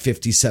Dead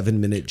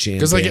 57-minute jam.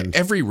 Because like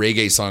every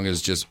reggae song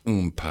is just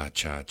pa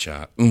cha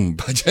cha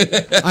pa cha.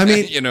 I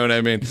mean, you know what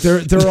I mean?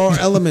 There are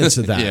elements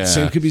of that.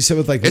 So it could be said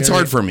with like it's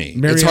hard for me.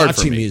 Mariachi it's hard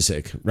for me.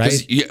 music, right?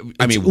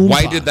 I mean,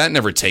 why did that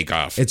never take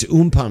off? It's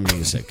oompa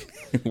music.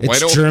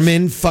 It's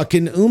German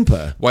fucking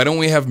oompa. Why don't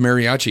we have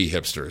mariachi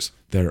hipsters?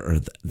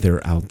 They're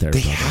out there.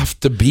 They have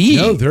to be.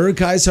 No, there are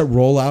guys that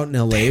roll out in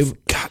LA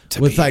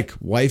with be. like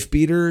wife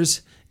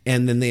beaters,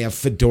 and then they have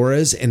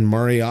fedoras and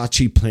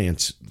mariachi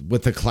plants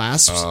with the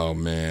clasps. Oh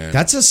man,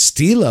 that's a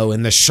stilo,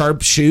 and the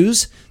sharp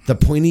shoes, the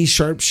pointy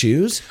sharp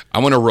shoes. I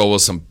want to roll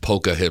with some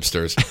polka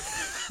hipsters.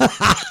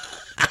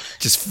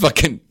 Just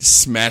fucking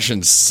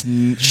smashing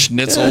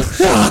schnitzel.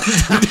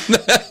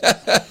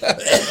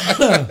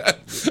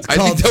 I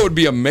think that would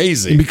be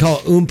amazing. It'd be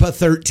called Oompa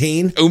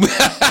 13.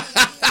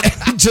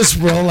 Just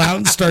roll out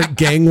and start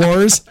gang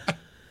wars.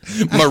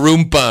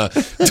 Maroompa.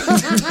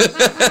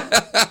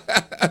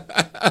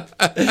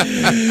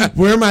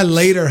 Where my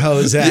later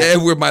hose at? Yeah,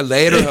 where my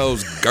later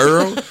hose,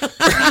 girl.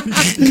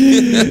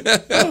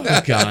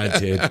 Oh, God,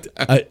 dude.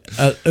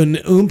 An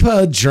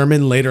Oompa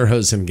German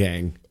lederhosen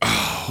gang.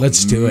 Oh,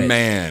 let's do it.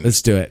 Man.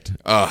 Let's do it.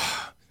 I'm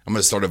going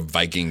to start a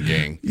Viking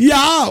gang.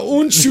 Yeah,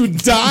 und you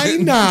die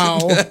now.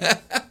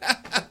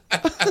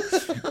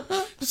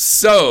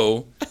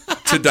 So,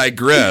 to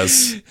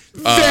digress.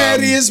 That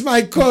is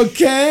my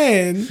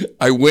cocaine.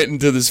 I went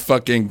into this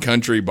fucking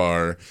country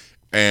bar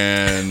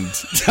and...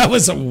 That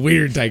was a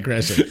weird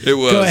digression. It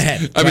was. Go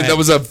ahead. That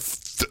was a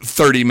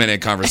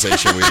 30-minute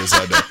conversation. We just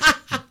had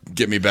to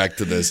get me back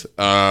to this.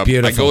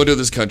 Beautiful. I go into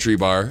this country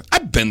bar.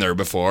 I've been there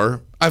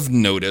before. I've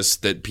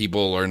noticed that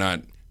people are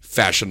not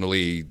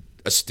fashionably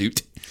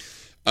astute.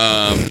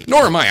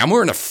 Nor am I. I'm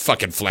wearing a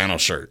fucking flannel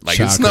shirt. Like,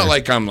 It's not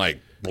like I'm like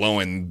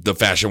blowing the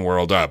fashion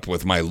world up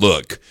with my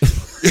look.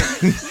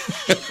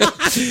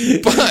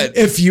 But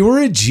if you were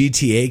a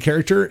GTA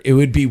character, it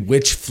would be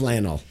which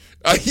flannel?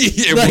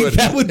 It like, would.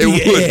 That would be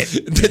it.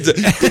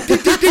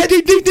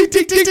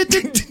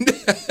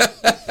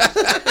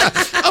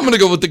 I'm gonna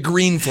go with the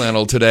green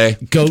flannel today.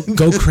 Go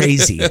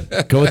crazy.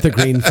 Go with the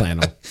green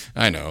flannel.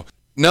 I know.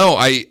 No,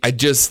 I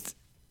just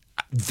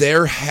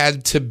there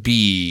had to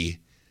be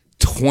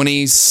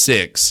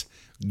 26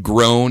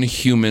 grown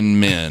human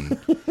men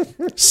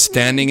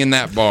standing in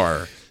that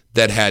bar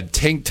that had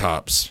tank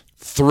tops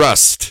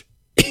thrust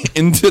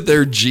into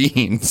their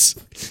jeans,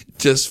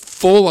 just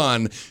full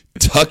on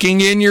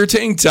tucking in your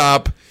tank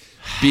top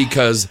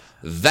because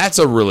that's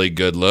a really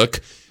good look.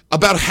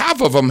 About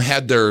half of them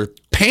had their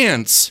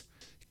pants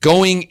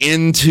going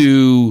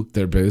into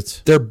their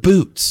boots.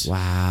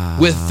 Wow.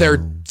 With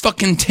their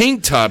fucking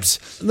tank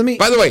tops.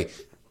 By the way,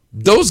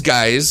 those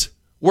guys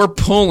were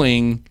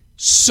pulling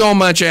so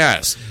much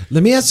ass.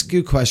 Let me ask you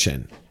a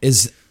question.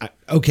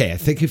 Okay, I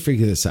think you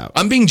figured this out.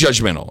 I'm being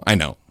judgmental. I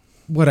know.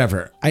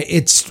 Whatever.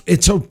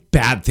 It's a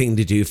bad thing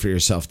to do for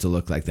yourself to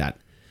look like that.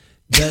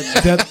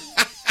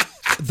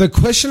 The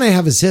question I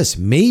have is this.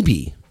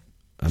 Maybe,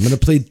 I'm going to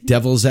play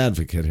devil's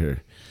advocate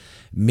here.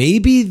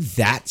 Maybe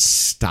that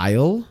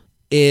style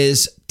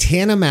is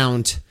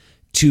tantamount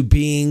to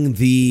being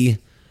the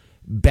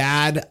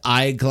bad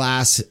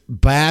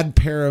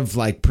pair of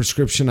like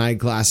prescription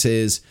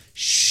eyeglasses,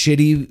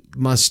 shitty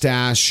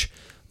mustache,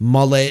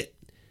 mullet,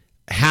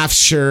 half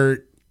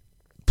shirt,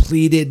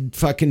 pleated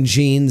fucking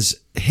jeans,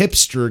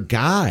 hipster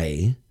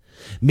guy.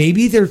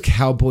 Maybe they're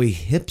cowboy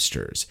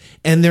hipsters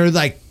and they're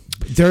like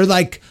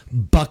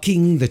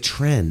bucking the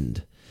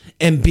trend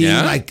and being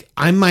like,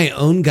 I'm my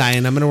own guy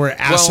and I'm going to wear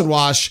acid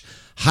wash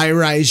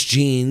high-rise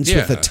jeans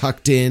with a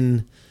tucked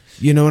in,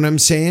 you know what I'm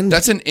saying?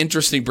 That's an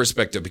interesting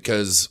perspective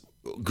because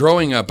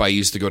growing up, I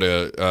used to go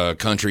to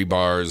country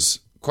bars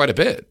quite a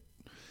bit.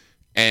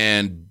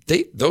 And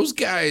those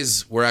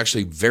guys were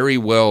actually very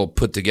well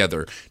put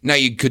together. Now,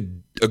 you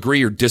could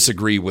agree or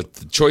disagree with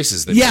the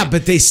choices they made.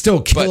 But they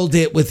still killed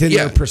it within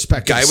their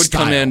perspective. Guy would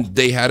come in,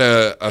 they had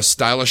a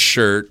stylish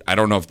shirt. I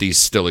don't know if these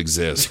still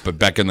exist, but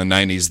back in the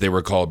 90s, they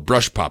were called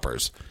brush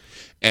poppers.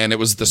 And it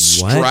was the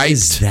striped... What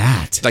is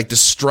that? Like the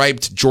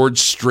striped George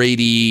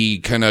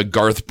Strait kind of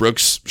Garth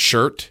Brooks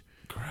shirt.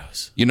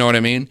 Gross. You know what I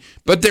mean?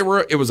 But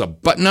it was a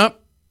button-up.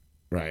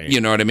 Right.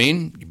 You know what I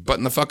mean? You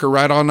button the fucker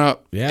right on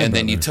up. Yeah, and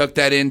then you tuck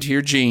that into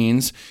your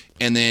jeans.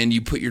 And then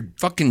you put your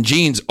fucking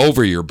jeans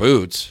over your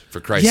boots, for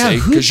Christ's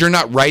sake. Because you're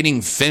not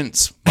riding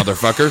fence,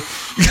 motherfucker.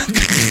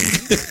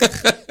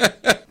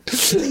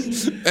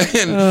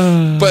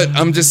 But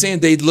I'm just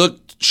saying they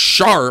looked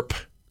sharp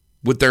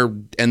with their,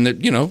 and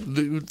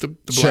the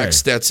black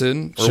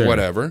Stetson or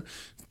whatever.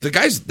 The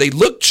guys, they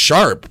looked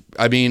sharp.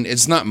 I mean,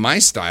 it's not my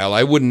style.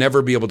 I would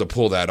never be able to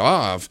pull that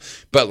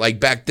off. But like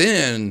back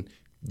then,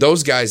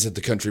 those guys at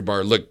the country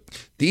bar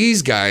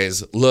these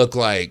guys look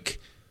like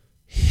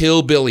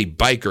hillbilly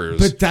bikers.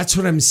 But that's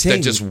what I'm saying.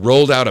 That just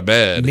rolled out of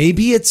bed.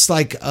 Maybe it's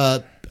like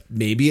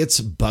maybe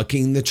it's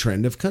bucking the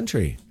trend of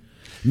country.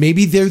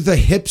 Maybe they're the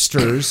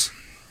hipsters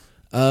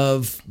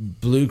of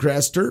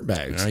bluegrass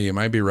dirtbags. Yeah, you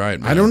might be right,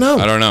 man. I don't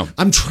know.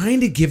 I'm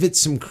trying to give it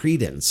some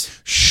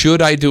credence.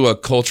 Should I do a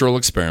cultural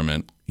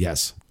experiment?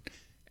 Yes.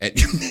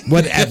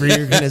 Whatever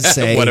you're going to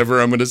say.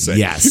 Whatever I'm going to say.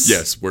 Yes.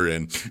 Yes, we're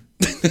in.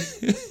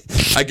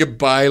 I could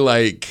buy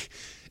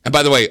and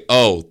by the way,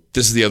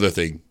 this is the other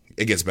thing.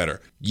 It gets better.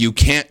 You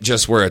can't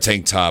just wear a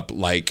tank top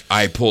like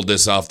I pulled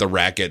this off the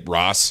rack at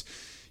Ross.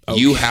 Okay.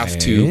 You have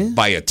to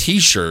buy a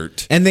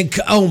t-shirt. And then,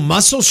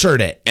 muscle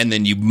shirt it. And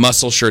then you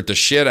muscle shirt the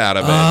shit out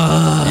of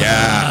it.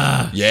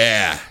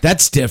 Yeah.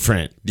 That's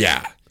different.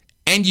 Yeah.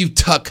 And you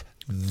tuck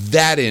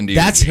that into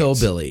your That's jeans.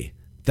 Hillbilly.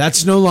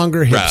 That's no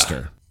longer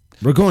hipster.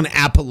 We're going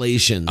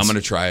Appalachians. I'm going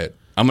to try it.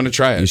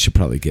 You should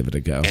probably give it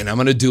a go. And I'm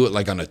going to do it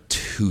like on a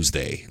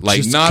Tuesday.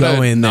 Like Just not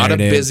a dude.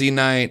 busy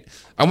night.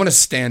 I want to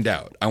stand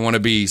out. I want to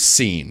be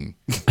seen.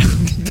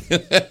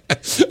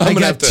 I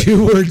got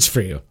 2 words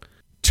for you.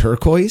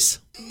 Turquoise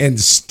and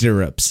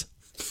stirrups.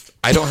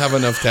 I don't have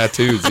enough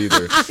tattoos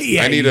either.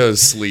 I need a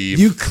sleeve.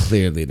 You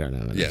clearly don't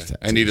have enough tattoos.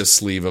 I need a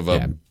sleeve of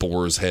a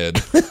boar's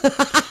head.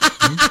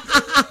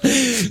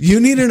 You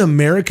need an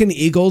American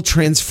eagle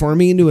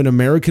transforming into an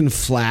American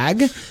flag,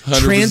 100%.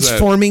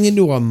 Transforming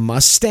into a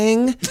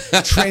Mustang,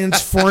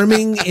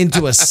 transforming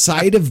into a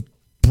side of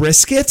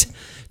brisket,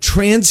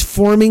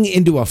 transforming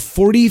into a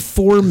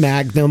 44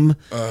 Magnum,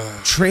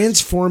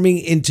 transforming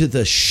into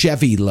the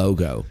Chevy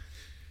logo.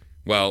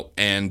 Well,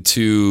 and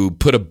to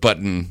put a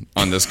button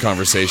on this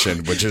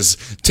conversation, which is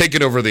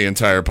taking over the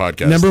entire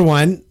podcast. Number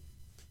 1,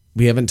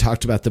 we haven't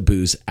talked about the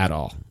booze at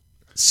all.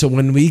 So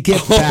when we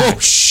get back...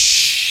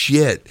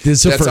 Shit.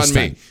 This is the first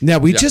time. Now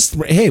me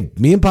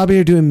and Bobby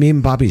are doing me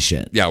and Bobby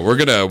shit. Yeah, we're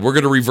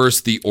gonna reverse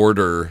the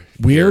order.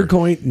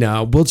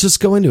 We'll just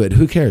go into it.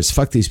 Who cares?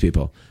 Fuck these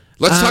people.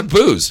 Let's talk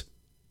booze.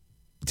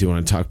 Do you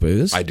want to talk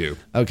booze? I do.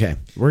 Okay.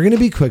 We're gonna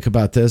be quick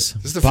about this.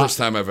 This is the first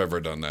time I've ever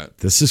done that.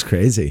 This is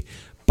crazy.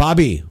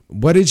 Bobby,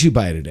 what did you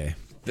buy today?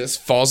 This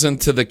falls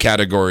into the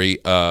category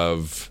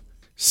of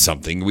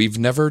something we've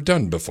never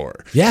done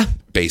before. Yeah.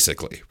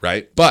 Basically,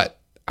 right? But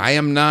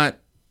I'm not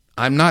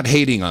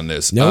hating on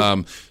this.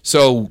 Nope.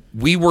 So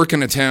we work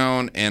in a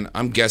town, and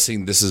I'm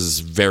guessing this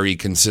is very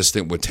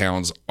consistent with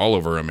towns all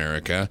over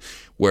America,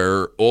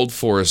 where Old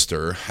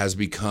Forester has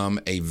become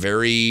a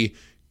very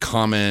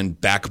common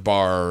back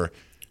bar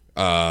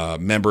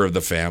member of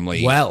the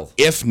family. Well.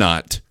 If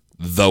not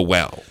the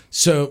well.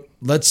 So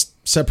let's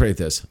separate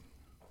this.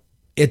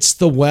 It's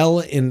the well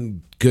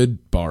in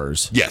good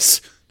bars.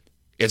 Yes.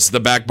 It's the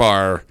back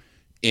bar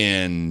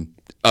in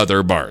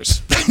other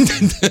bars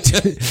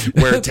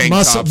where tank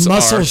tops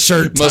muscle are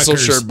shirt muscle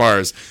tuckers. shirt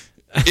bars,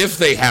 if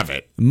they have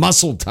it.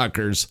 Muscle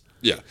tuckers.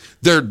 Yeah,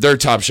 their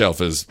top shelf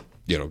is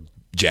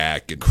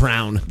Jack and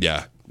Crown.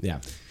 Yeah.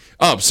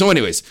 So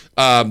anyways,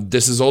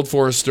 this is Old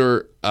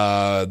Forester.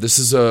 This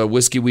is a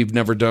whiskey we've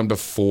never done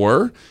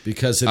before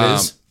because it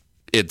is.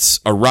 It's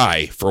a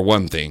rye for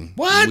one thing.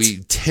 What? We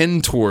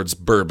tend towards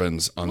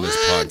bourbons on this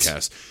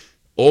podcast.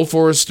 Old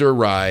Forester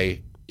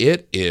rye.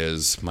 It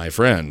is, my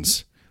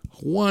friends,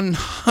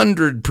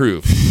 100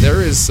 proof. There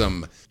is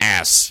some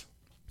ass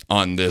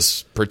on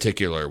this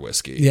particular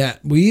whiskey. Yeah,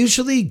 we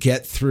usually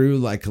get through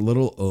like a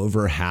little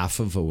over half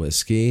of a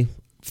whiskey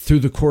through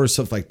the course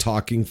of like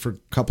talking for a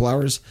couple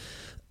hours.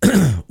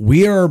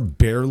 We are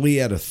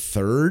barely at a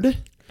third.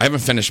 I haven't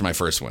finished my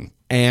first one.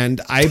 And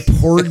I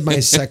poured my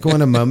second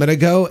one a moment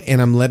ago,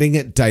 and I'm letting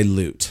it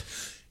dilute.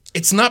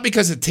 It's not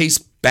because it tastes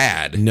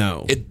bad.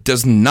 No. It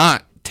does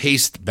not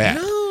taste bad.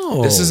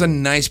 No. This is a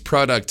nice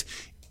product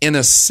in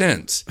a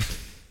sense.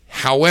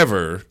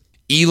 However,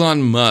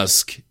 Elon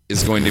Musk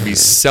is going to be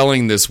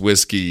selling this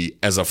whiskey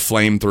as a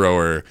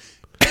flamethrower.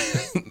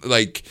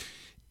 Like,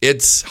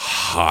 it's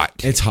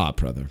hot. It's hot,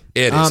 brother.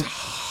 It is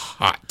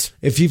hot.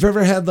 If you've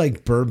ever had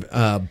like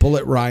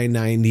Bullet Rye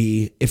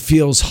 90, it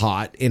feels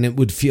hot, and it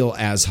would feel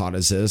as hot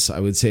as this. I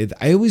would say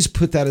I always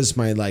put that as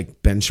my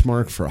like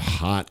benchmark for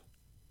hot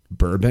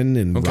bourbon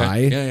and rye.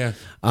 Yeah.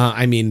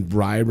 I mean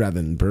rye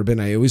rather than bourbon.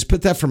 I always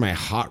put that for my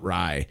hot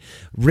rye.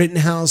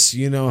 Rittenhouse,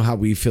 you know how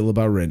we feel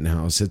about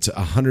Rittenhouse. It's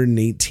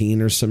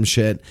 118 or some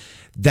shit.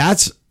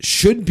 That's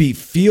should be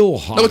feel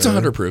hot. No, it's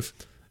 100 proof.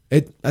 I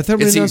thought It's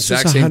Rittenhouse the was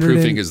exact same 100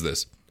 proofing as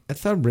this. I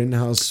thought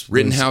Rittenhouse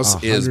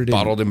is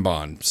bottled in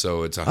bond,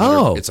 so it's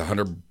 100. It's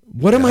 100.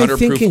 What am I 100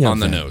 thinking proof of on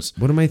the then? nose?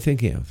 What am I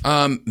thinking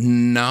of?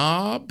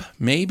 Knob,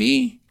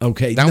 maybe.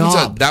 Okay, that one's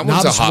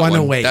Knob's a hot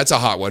 108. one. That's a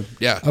hot one.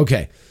 Yeah.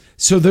 Okay,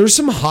 so there's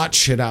some hot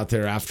shit out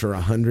there after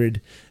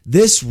 100.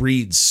 This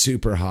reads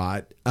super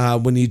hot.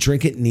 When you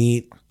drink it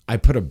neat, I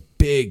put a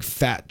big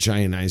fat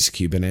giant ice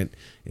cube in it.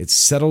 It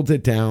settled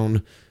it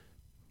down.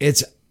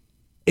 It's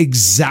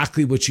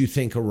exactly what you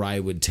think a rye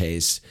would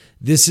taste.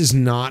 This is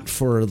not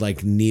for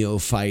like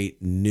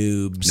neophyte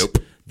noobs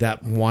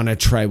that want to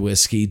try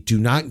whiskey. Do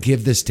not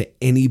give this to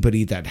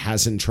anybody that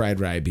hasn't tried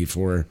rye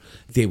before.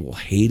 They will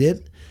hate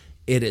it.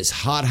 It is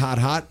hot, hot,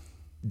 hot.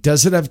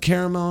 Does it have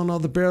caramel and all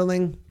the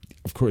barreling?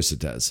 Of course it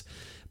does.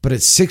 But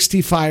it's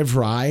 65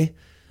 rye.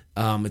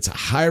 It's a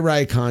high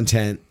rye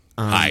content.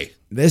 High.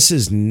 This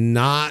is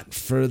not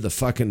for the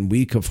fucking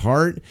weak of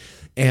heart.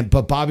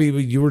 But Bobby,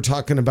 you were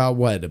talking about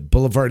what?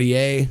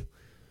 Boulevardier?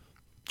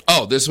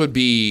 Oh, this would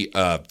be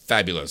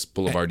fabulous,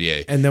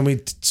 Boulevardier. And then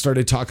we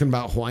started talking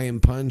about Hawaiian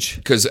Punch.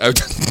 Because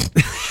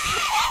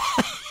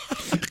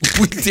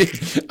we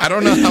did. I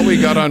don't know how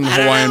we got on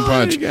Hawaiian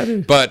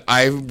Punch, but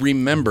I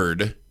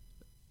remembered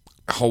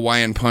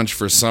Hawaiian Punch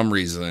for some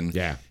reason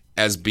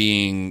as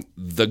being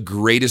the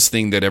greatest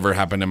thing that ever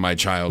happened in my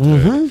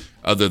childhood,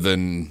 other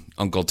than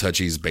Uncle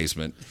Touchy's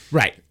basement.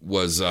 Right.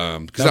 Was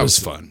because that was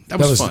fun. That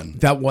was fun.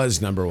 That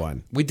was number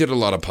one. We did a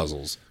lot of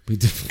puzzles. We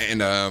did.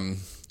 And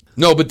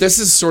no, but this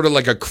is sort of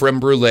like a creme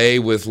brulee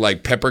with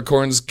like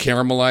peppercorns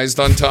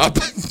caramelized on top.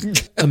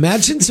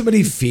 Imagine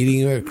somebody feeding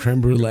you a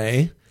creme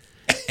brulee,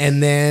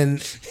 and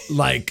then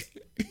like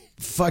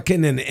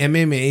fucking an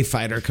MMA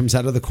fighter comes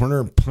out of the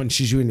corner and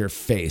punches you in your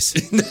face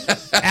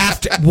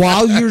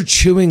while you're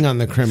chewing on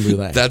the creme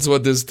brulee. That's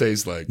what this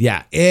tastes like.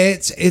 Yeah,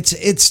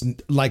 it's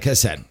like I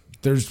said.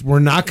 We're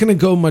not going to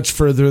go much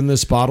further in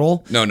this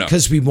bottle. No,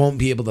 because we won't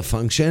be able to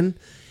function.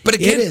 But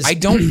again, I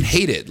don't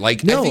hate it.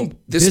 Like, no, I think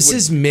this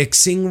is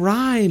mixing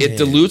rye. It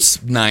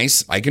dilutes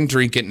nice. I can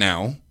drink it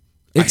now.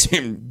 It's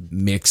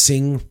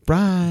mixing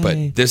rye.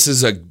 But this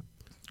is a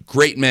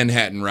great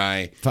Manhattan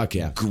rye. Fuck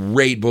yeah.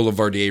 Great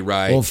Boulevardier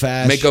rye. Old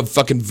fashioned. Make a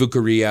fucking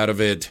Vuckery out of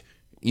it.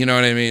 You know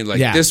what I mean? Like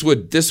this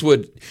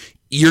would.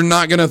 You're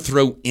not gonna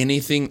throw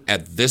anything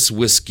at this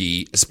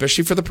whiskey,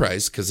 especially for the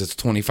price, because it's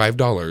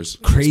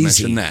 $25. Crazy.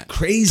 Let's mention that.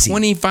 Crazy.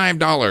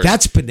 $25.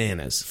 That's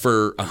bananas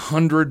For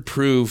 100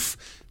 proof,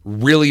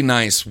 really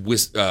nice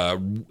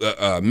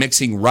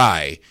mixing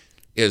rye.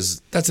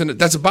 That's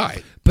a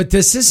buy. But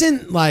this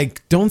isn't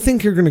like, don't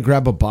think you're gonna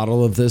grab a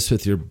bottle of this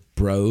with your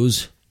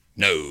bros.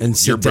 No, and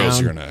your bros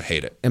down are gonna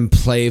hate it and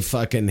play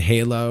fucking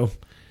Halo.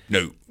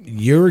 No,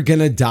 you're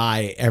gonna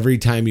die every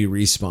time you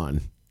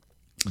respawn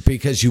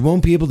because you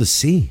won't be able to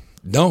see.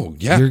 No,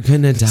 yeah, you're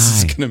gonna die.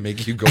 This is gonna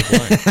make you go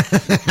blind.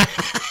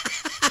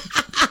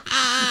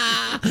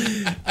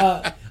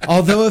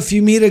 Although if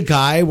you meet a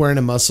guy wearing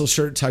a muscle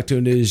shirt tucked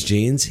into his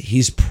jeans,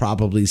 he's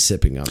probably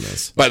sipping on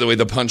this. By the way,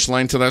 the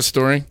punchline to that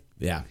story.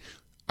 Yeah,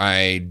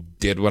 I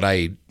did what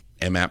I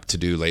am apt to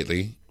do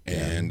lately,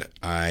 and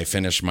I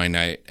finished my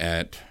night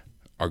at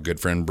our good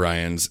friend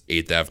Brian's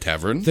 8th Ave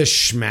Tavern. The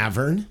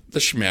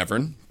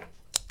Schmavern.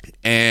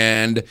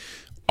 And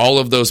all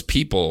of those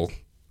people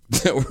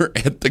that were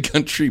at the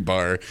country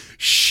bar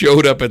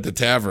showed up at the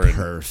tavern.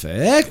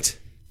 Perfect.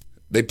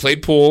 They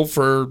played pool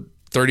for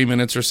 30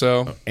 minutes or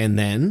so. And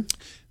then?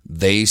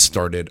 They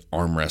started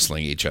arm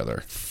wrestling each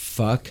other.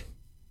 Fuck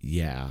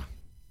yeah.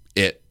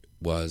 It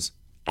was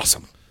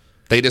awesome.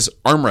 They just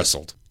arm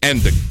wrestled. And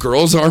the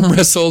girls arm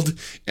wrestled.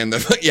 And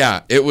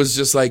it was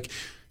just like,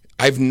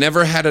 I've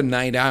never had a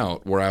night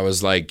out where I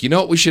was like, you know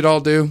what we should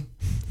all do?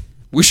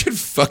 We should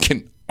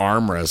fucking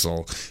arm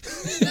wrestle.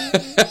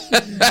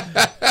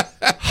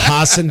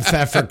 Haas and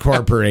Pfeffer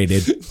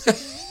Incorporated.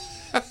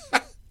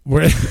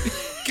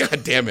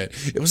 God damn it.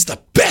 It was the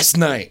best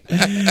night.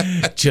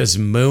 Just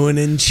mooing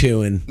and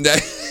chewing.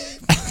 Let's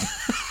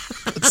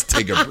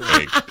take a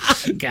break.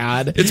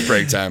 God. It's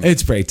break time.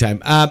 It's break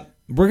time.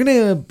 We're going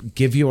to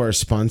give you our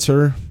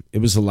sponsor. It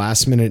was a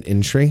last minute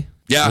entry.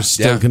 Yeah. We're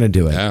still going to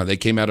do it. Yeah, they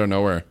came out of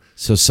nowhere.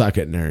 So suck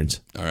it, nerds.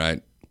 All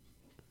right.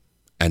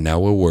 And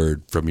now a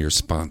word from your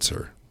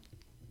sponsor.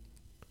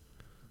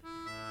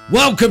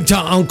 Welcome to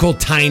Uncle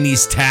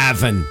Tiny's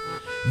Tavern.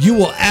 You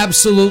will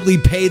absolutely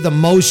pay the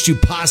most you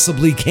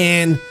possibly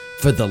can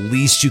for the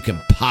least you can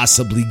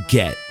possibly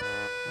get.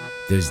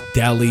 There's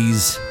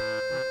delis,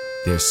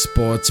 there's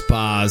sports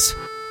bars,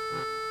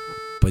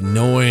 but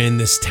nowhere in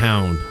this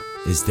town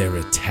is there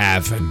a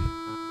tavern.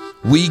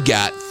 We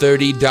got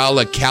 $30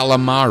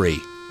 calamari.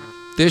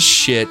 This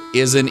shit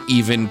isn't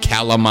even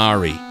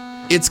calamari.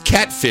 It's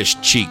catfish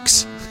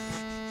cheeks.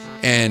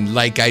 And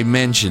like I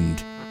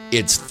mentioned,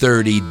 it's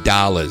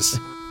 $30.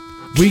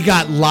 We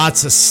got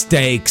lots of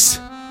steaks.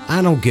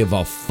 I don't give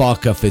a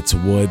fuck if it's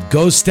wood.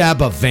 Go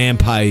stab a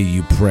vampire,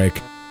 you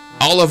prick.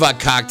 All of our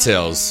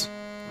cocktails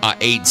are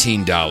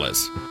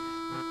 $18.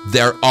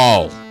 They're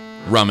all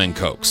rum and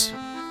cokes.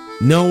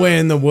 Nowhere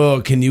in the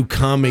world can you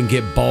come and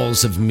get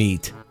balls of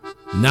meat.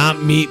 Not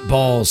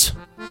meatballs.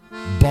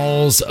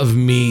 Balls of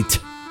meat.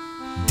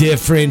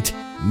 Different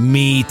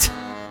meat.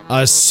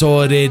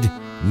 Assorted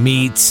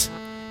meats.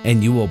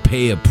 And you will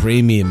pay a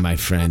premium, my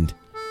friend.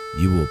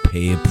 You will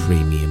pay a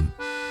premium.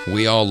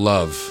 We all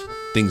love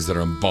things that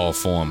are in ball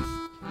form.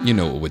 You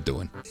know what we're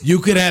doing. You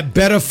could have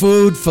better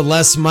food for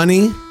less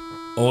money,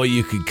 or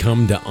you could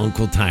come to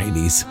Uncle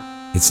Tiny's.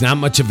 It's not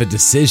much of a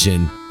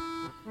decision.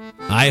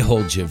 I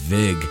hold you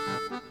vig.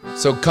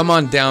 So come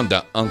on down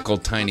to Uncle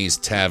Tiny's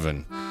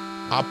Tavern.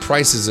 Our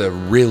prices are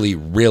really,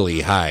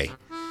 really high.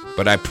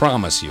 But I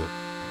promise you,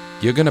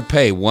 you're going to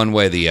pay one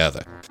way or the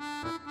other.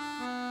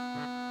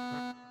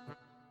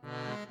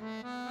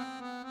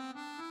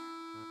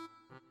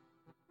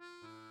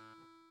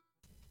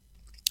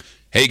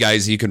 Hey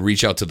guys, you can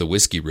reach out to the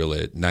Whiskey Reel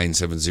at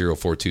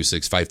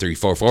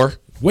 970-426-5344.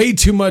 Way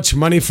too much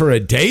money for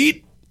a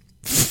date?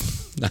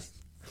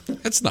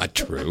 That's not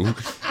true.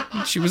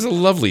 She was a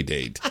lovely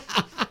date.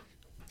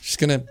 She's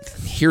going to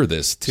hear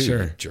this too,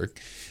 Sure. jerk.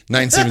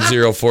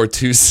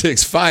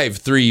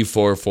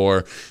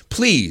 970-426-5344.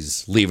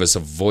 Please leave us a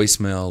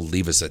voicemail,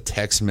 leave us a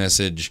text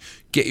message,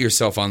 get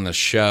yourself on the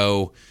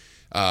show.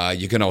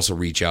 You can also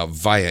reach out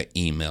via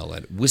email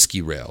at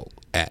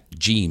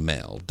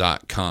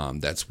whiskeyrail@gmail.com.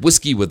 That's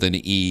whiskey with an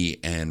E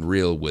and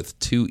real with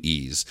 2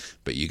 E's.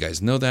 But you guys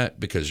know that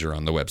because you're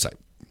on the website.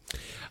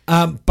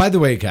 By the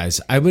way, guys,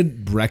 I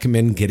would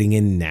recommend getting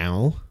in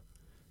now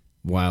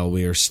while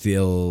we are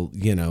still,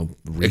 reachable.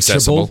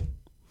 Accessible.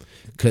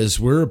 Because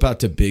we're about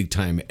to big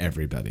time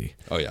everybody.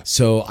 Oh, yeah.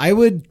 So I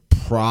would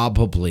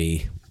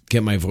probably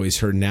get my voice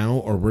heard now,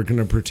 or we're going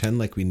to pretend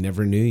like we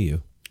never knew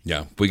you.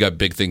 Yeah, we got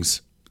big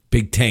things.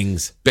 Big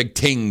tangs. Big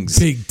tings.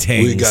 Big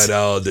tangs. We got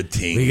all the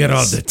tings. We got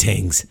all the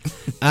tangs.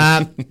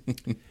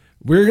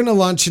 We're going to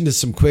launch into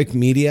some quick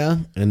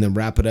media and then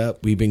wrap it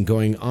up. We've been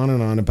going on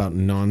and on about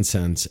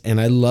nonsense.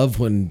 And I love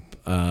when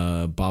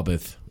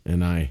Bobbeth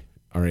and I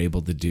are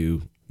able to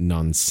do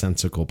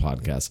nonsensical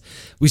podcasts.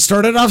 We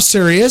started off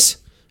serious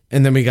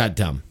and then we got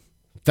dumb.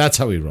 That's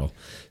how we roll.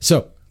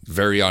 So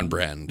very on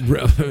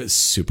brand.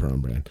 Super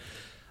on brand.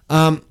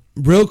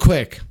 Real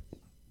quick,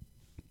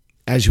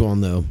 as you all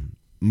know,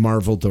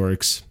 Marvel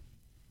dorks.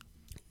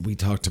 We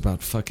talked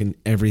about fucking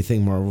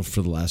everything Marvel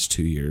for the last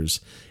 2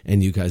 years,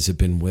 and you guys have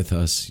been with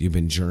us. You've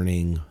been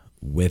journeying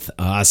with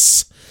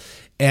us.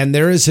 And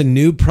there is a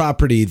new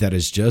property that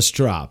has just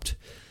dropped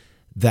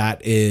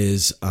that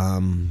is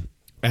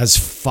as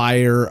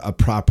fire a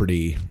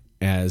property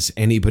as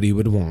anybody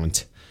would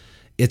want.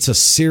 It's a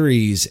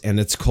series, and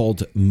it's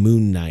called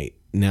Moon Knight.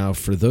 Now,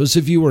 for those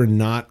of you who are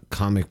not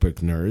comic book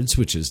nerds,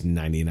 which is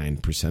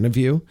 99% of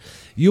you,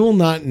 you will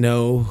not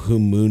know who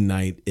Moon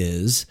Knight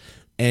is.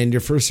 And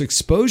your first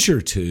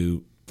exposure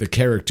to the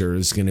character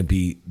is going to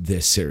be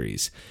this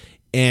series.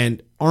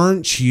 And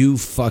aren't you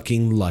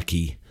fucking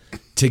lucky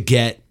to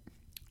get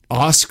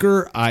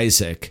Oscar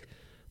Isaac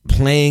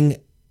playing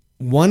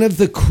one of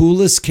the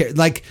coolest characters?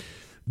 Like,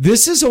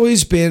 this has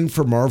always been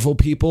for Marvel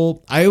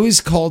people. I always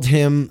called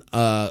him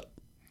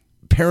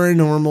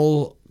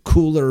paranormal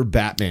cooler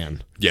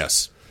Batman.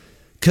 Yes.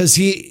 Because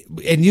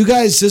and you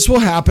guys, this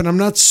will happen. I'm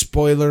not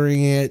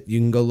spoilering it. You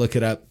can go look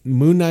it up.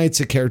 Moon Knight's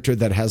a character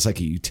that has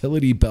like a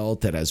utility belt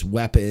that has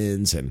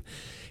weapons, and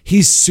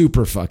he's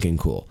super fucking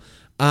cool.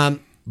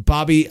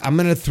 Bobby, I'm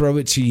going to throw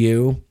it to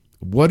you.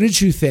 What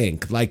did you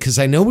think? Because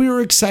I know we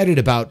were excited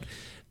about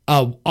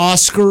an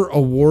Oscar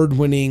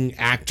award-winning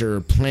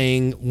actor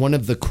playing one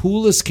of the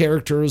coolest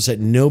characters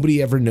that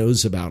nobody ever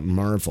knows about in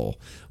Marvel.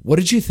 What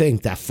did you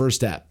think that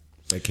first ep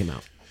that came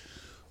out?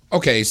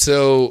 Okay,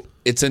 so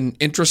it's an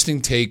interesting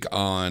take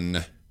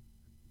on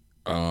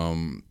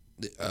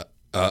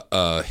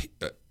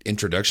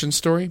introduction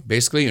story,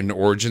 basically an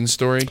origin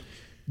story.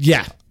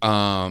 Yeah.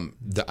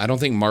 I don't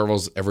think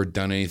Marvel's ever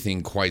done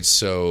anything quite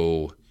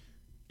so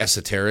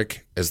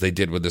esoteric as they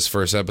did with this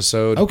first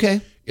episode.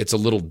 Okay. It's a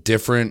little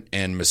different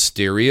and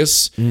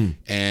mysterious,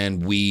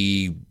 and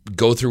we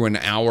go through an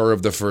hour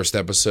of the first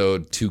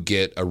episode to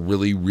get a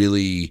really,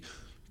 really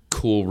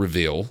cool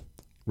reveal.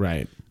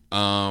 Right.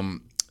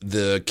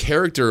 The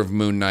character of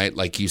Moon Knight,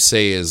 like you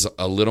say, is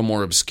a little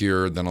more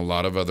obscure than a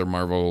lot of other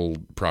Marvel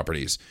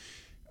properties.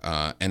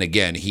 And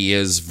again, he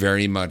is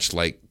very much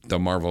like the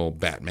Marvel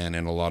Batman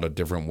in a lot of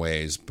different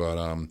ways.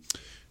 But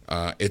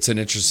it's an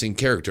interesting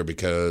character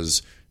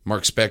because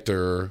Mark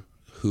Spector,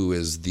 who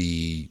is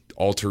the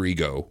alter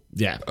ego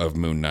of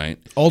Moon Knight,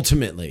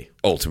 ultimately,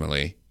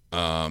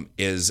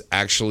 is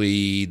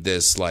actually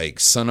this like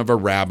son of a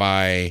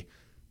rabbi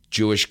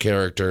Jewish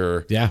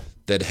character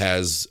that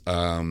has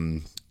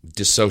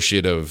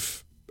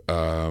dissociative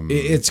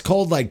it's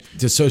called like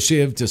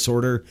dissociative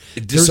disorder.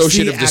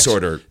 Dissociative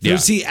disorder.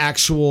 There's the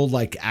actual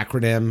like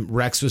acronym.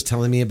 Rex was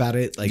telling me about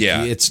it. Like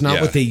it's not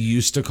what they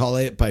used to call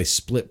it by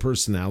split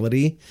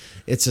personality.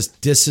 It's a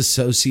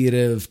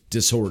dissociative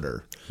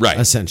disorder. Right.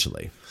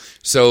 Essentially.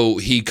 So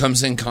he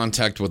comes in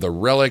contact with a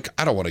relic.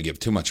 I don't want to give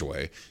too much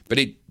away, but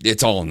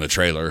it's all in the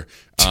trailer.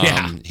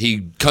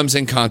 He comes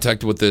in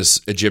contact with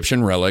this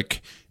Egyptian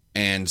relic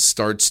and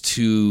starts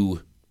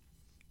to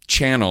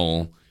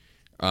channel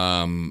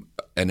an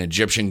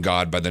Egyptian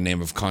god by the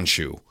name of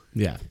Khonshu.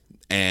 Yeah.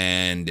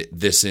 And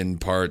this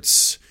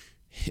imparts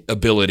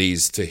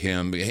abilities to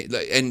him,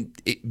 and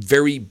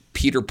very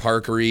Peter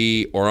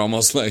Parker-y or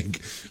almost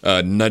like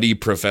a Nutty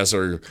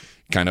Professor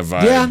kind of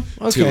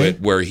vibe to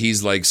it, where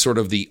he's like sort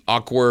of the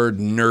awkward,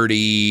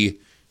 nerdy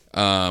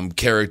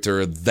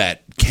character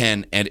that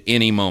can at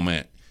any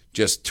moment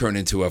just turn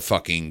into a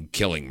fucking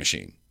killing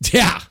machine.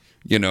 Yeah.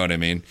 You know what I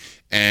mean?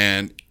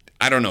 And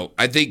I don't know.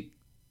 I think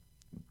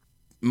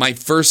my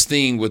first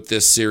thing with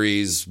this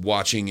series,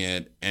 watching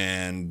it,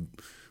 and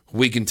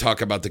we can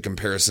talk about the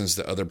comparisons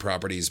to other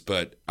properties,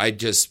 but I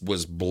just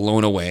was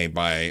blown away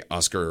by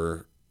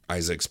Oscar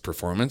Isaac's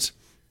performance.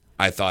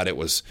 I thought it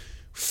was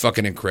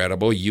fucking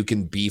incredible. You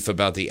can beef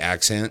about the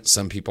accent.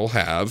 Some people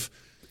have.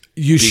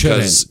 You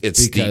because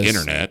it's the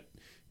internet,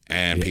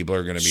 and people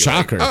are going to be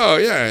shocker. Like, oh,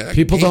 yeah.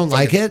 People don't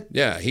like it?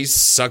 Yeah, he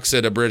sucks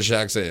at a British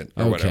accent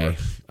or whatever.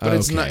 But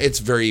it's not. It's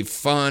very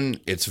fun.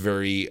 It's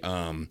very.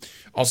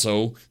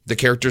 Also, the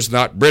character's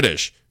not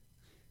British.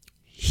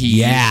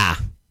 He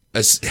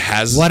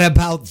has. What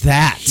about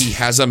that? He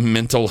has a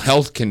mental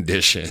health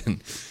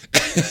condition.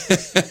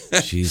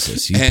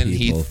 Jesus, you and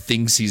people. he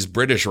thinks he's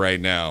British right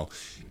now,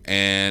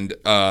 and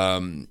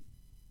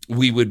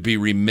we would be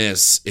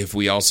remiss if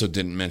we also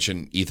didn't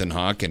mention Ethan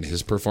Hawke and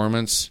his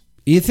performance.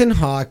 Ethan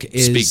Hawke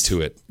is Speak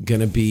to it.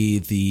 Gonna be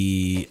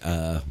the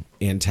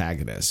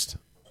antagonist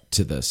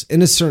to this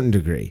in a certain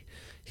degree.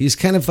 He's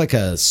kind of like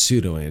a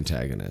pseudo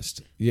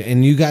antagonist,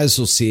 and you guys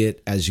will see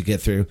it as you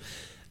get through.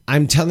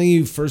 I'm telling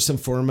you, first and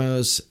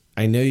foremost,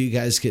 I know you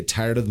guys get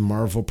tired of the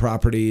Marvel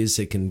properties.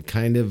 They can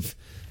kind of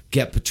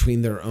get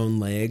between their own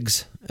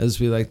legs, as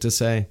we like to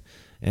say,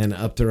 and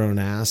up their own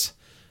ass.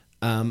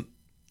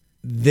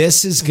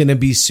 This is going to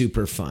be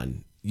super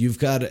fun. You've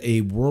got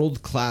a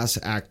world-class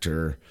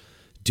actor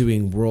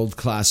doing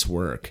world-class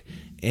work.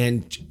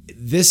 And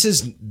this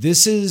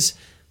is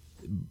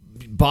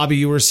Bobby,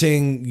 you were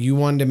saying you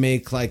wanted to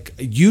make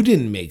you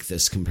didn't make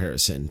this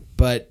comparison,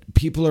 but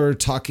people are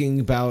talking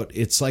about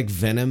it's like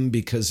Venom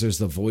because there's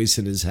the voice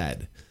in his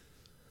head.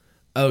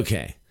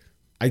 Okay,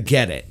 I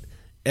get it.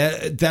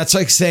 That's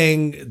like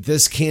saying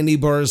this candy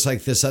bar is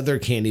like this other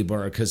candy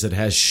bar because it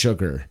has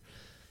sugar.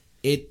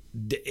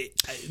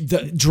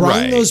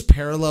 Drawing those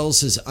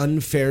parallels is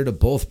unfair to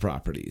both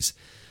properties.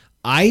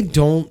 I'm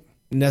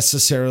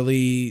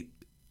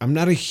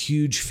not a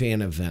huge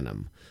fan of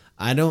Venom.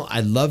 I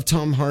love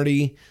Tom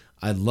Hardy.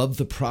 I love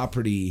the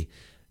property.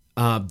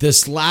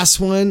 This last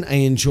one I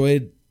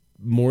enjoyed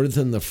more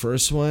than the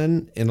first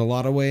one in a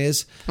lot of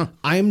ways.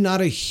 I'm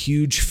not a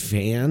huge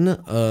fan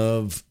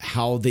of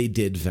how they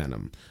did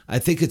Venom. I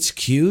think it's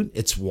cute.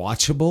 It's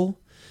watchable.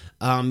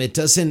 It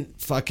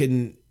doesn't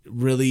fucking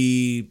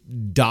really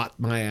dot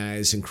my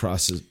I's and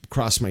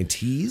cross my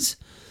T's.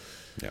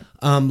 Yeah.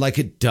 Like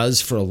it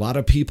does for a lot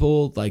of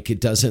people. Like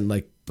it doesn't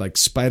like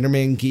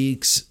Spider-Man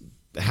geeks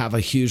have a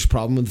huge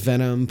problem with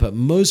Venom, but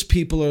most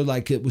people are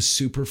like, it was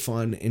super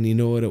fun. And you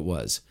know what it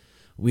was?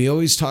 We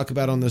always talk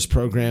about on this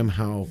program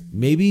how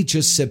maybe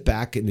just sit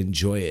back and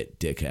enjoy it,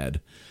 dickhead.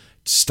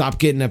 Stop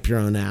getting up your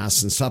own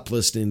ass and stop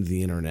listening to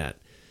the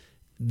internet.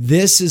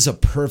 This is a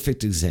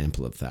perfect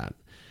example of that.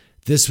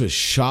 This was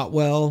shot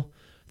well.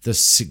 The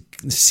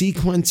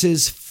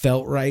sequences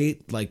felt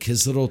right. Like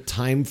his little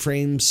time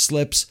frame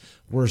slips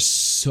were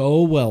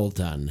so well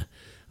done.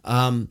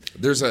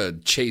 There's a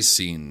chase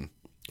scene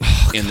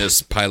in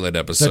this pilot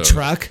episode. The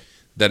truck?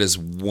 That is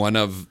one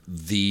of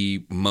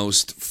the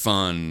most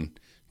fun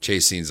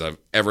chase scenes I've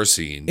ever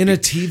seen. In a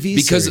TV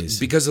series.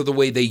 Because of the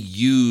way they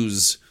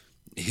use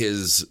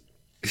his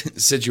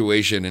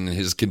situation and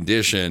his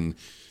condition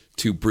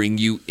to bring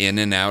you in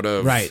and out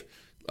of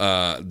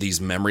these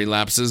memory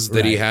lapses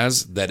that he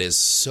has. That is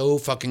so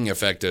fucking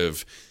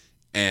effective.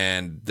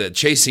 And the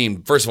chase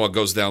scene, first of all,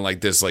 goes down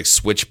like this, like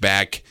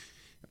switchback,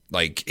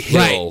 like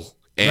hill.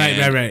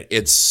 And right.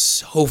 It's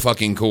so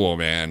fucking cool,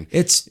 man.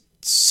 It's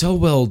so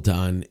well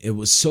done. It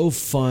was so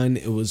fun.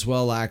 It was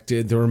well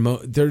acted.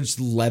 There's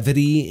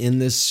levity in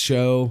this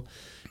show,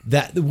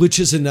 which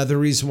is another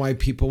reason why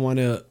people want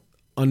to,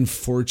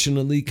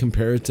 unfortunately,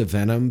 compare it to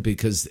Venom,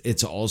 because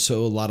it's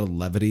also a lot of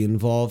levity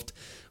involved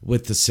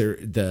with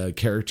the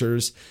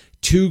characters.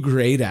 Two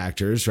great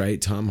actors, right?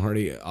 Tom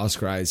Hardy,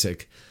 Oscar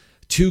Isaac.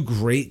 Two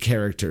great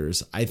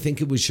characters. I think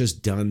it was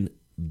just done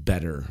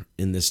better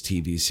in this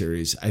TV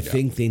series. I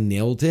think they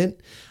nailed it.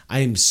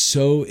 I was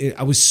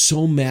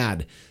so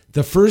mad.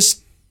 The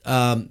first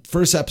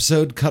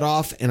episode cut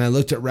off, and I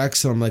looked at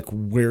Rex and I'm like,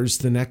 where's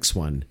the next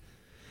one?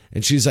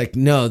 And she's like,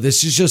 no,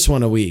 this is just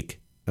one a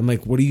week. I'm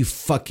like, what are you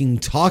fucking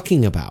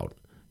talking about?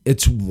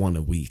 It's one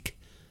a week.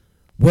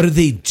 What are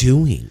they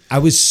doing? I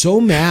was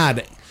so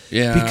mad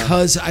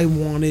because I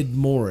wanted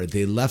more.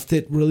 They left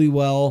it really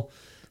well.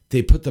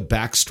 They put the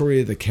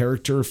backstory of the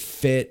character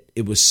fit.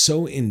 It was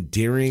so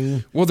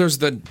endearing. Well, there's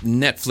the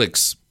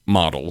Netflix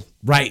model.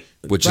 Right.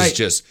 Which is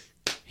just,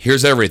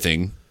 here's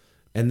everything.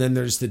 And then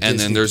there's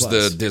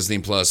the Disney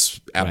Plus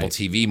Apple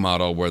TV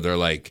model where they're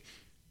like,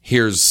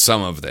 here's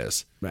some of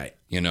this. Right.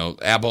 You know,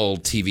 Apple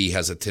TV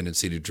has a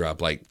tendency to drop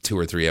like 2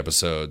 or 3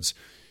 episodes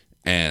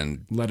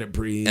and let it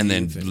breathe. And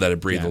then let it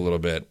breathe a little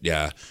bit.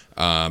 Yeah.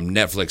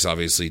 Netflix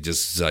obviously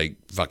just like,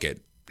 fuck it.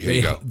 Here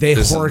you go. They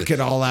hork it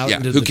all out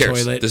into the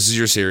toilet. This is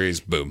your series.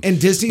 Boom. And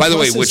Disney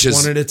Plus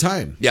is one at a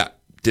time. Yeah.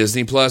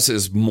 Disney Plus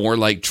is more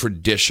like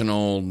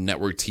traditional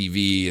network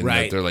TV. And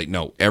that they're like,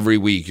 no, every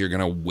week you're going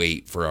to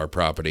wait for our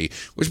property.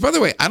 Which, by the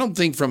way, I don't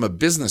think from a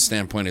business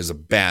standpoint is a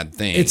bad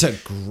thing. It's a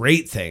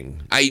great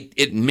thing.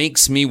 It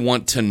makes me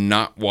want to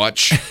not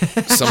watch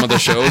some of the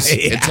shows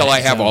until I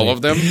have all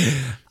of them.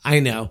 I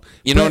know.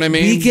 You know what I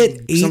mean? We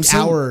get 8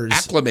 hours.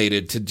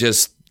 Acclimated to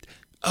just,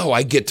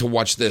 I get to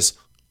watch this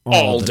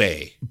all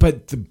day.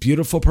 But the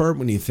beautiful part,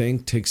 when you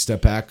take a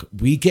step back,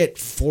 we get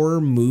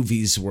 4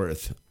 movies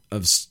worth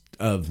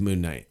of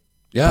Moon Knight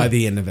by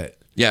the end of it.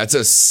 Yeah, it's a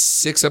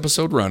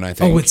 6-episode run, I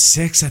think. Oh, it's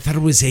 6? I thought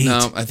it was 8.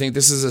 No, I think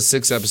this is a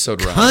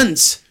 6-episode run.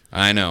 Cunts!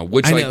 I know.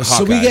 Which, like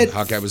Hawkeye.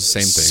 Hawkeye was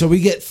the same thing. So we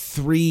get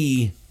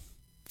 3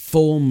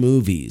 full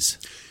movies.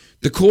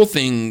 The cool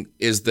thing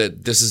is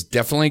that this is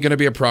definitely going to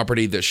be a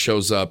property that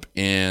shows up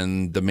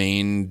in the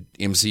main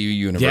MCU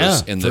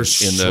universe, in the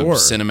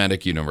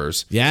cinematic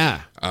universe.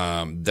 Yeah.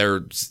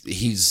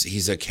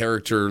 He's a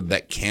character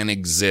that can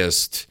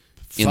exist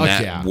in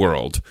that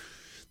world.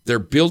 They're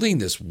building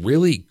this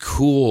really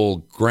cool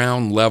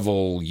ground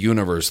level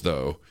universe,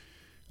 though.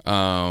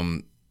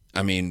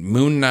 I mean,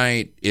 Moon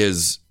Knight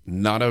is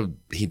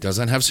he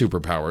doesn't have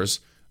superpowers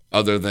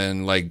other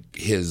than like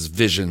his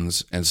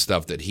visions and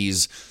stuff that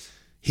his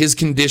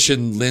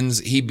condition lends,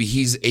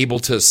 he's able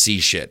to see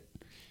shit.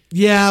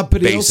 Yeah,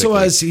 but he also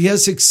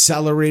has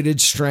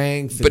accelerated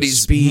strength and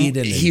speed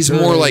and he's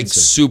more like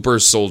super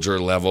soldier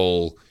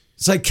level.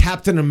 It's like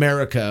Captain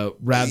America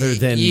rather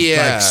than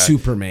like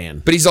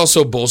Superman. But he's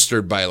also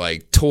bolstered by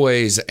like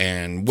toys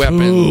and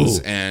weapons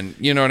and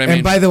you know what I mean?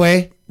 And by the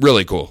way,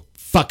 really cool.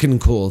 Fucking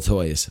cool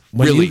toys.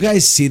 When you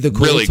guys see the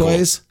cool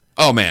toys,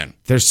 cool. Oh man,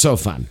 they're so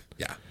fun.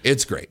 Yeah,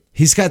 it's great.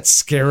 He's got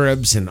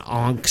scarabs and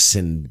onks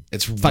and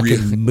it's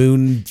fucking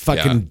moon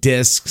fucking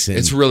discs. And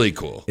it's really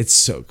cool. It's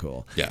so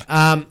cool.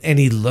 Yeah. And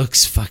he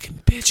looks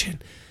fucking bitchin'.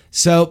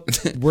 So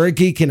we're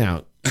geeking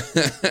out.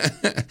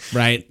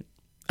 Right.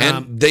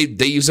 And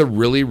they use a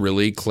really,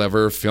 really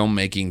clever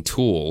filmmaking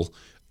tool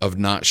of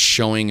not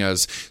showing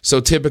us. So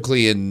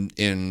typically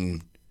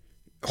in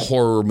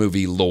horror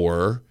movie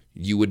lore,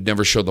 you would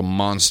never show the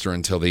monster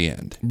until the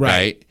end.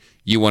 Right?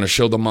 You want to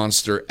show the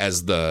monster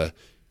as the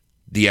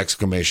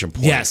exclamation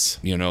point. Yes.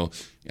 You know,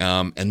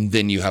 and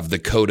then you have the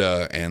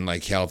coda and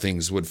like how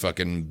things would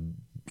fucking,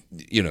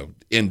 you know,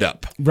 end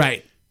up.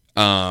 Right.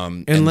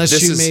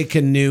 Unless you make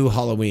a new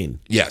Halloween.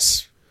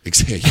 Yes.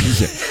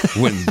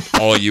 Exactly. When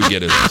all you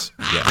get is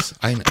yes.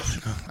 I know.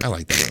 I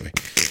like that movie.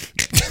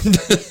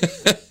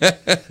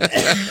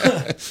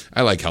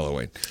 I like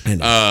Halloween. I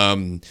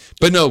know.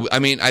 But no, I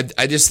mean,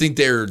 I just think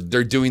they're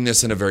doing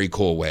this in a very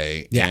cool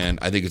way. Yeah. And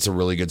I think it's a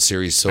really good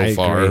series so I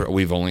far. agree.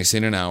 We've only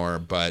seen an hour,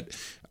 but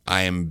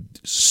I am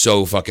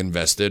so fucking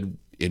vested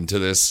into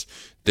this.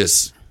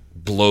 This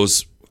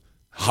blows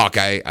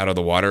Hawkeye out of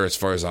the water as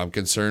far as I'm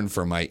concerned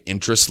for my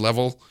interest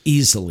level.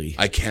 Easily.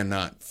 I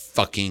cannot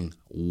fucking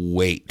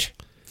wait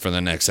for the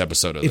next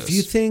episode of this. If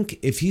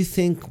you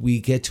think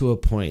we get to a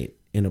point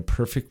in a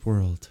perfect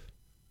world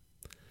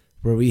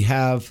where we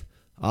have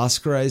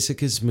Oscar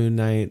Isaac as Moon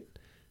Knight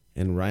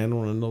and Ryan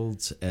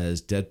Reynolds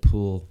as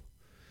Deadpool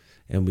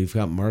and we've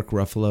got Mark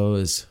Ruffalo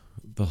as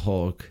the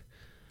Hulk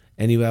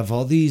and you have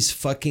all these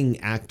fucking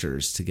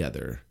actors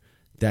together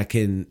that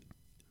can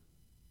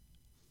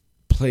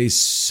play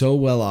so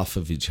well off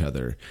of each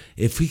other,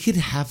 if we could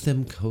have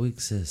them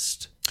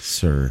coexist,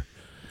 sir,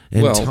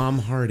 and Tom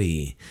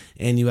Hardy,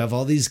 and you have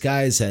all these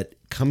guys that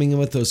coming in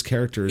with those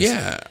characters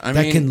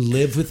that can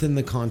live within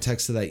the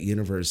context of that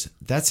universe,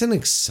 that's an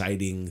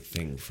exciting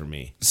thing for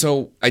me.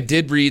 So I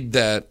did read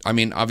that, I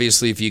mean,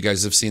 obviously if you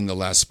guys have seen the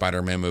last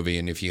Spider-Man movie,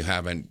 and if you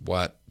haven't,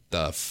 what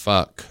the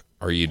fuck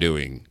are you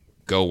doing?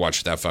 Go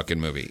watch that fucking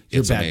movie.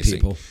 It's You're bad amazing.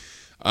 People.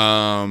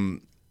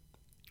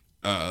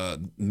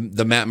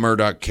 The Matt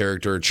Murdock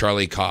character,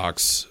 Charlie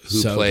Cox,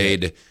 who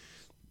played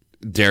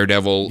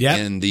Daredevil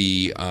in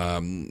the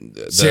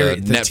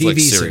Netflix TV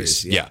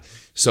series. Yeah.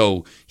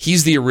 So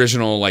he's the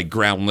original like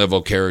ground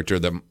level character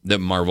that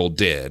Marvel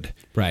did.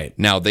 Right.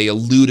 Now they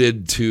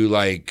alluded to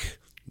like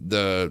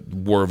the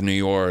War of New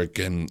York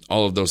and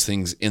all of those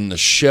things in the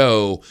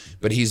show,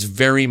 but he's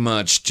very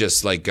much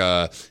just like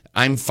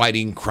I'm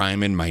fighting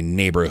crime in my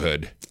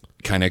neighborhood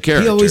kind of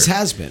character. He always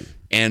has been.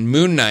 And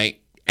Moon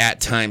Knight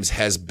at times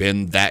has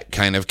been that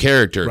kind of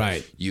character.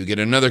 Right. You get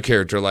another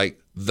character like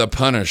the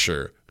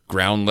Punisher,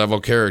 ground level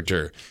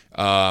character.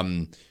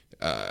 I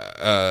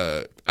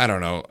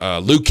don't know,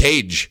 Luke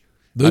Cage,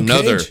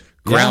 another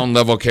ground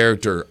level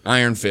character.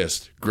 Iron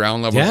Fist,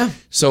 ground level. Yeah.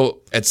 So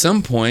at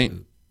some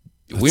point,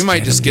 we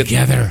might just get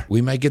together.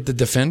 We might get the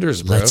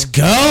Defenders, bro. Let's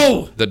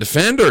go. The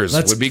Defenders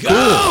would be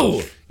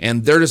cool.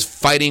 And they're just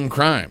fighting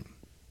crime.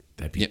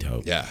 That'd be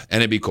dope. Yeah,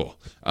 and it'd be cool.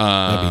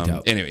 That'd be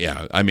dope. Anyway,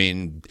 yeah, I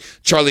mean,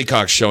 Charlie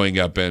Cox showing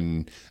up,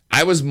 and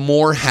I was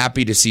more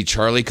happy to see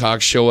Charlie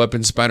Cox show up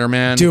in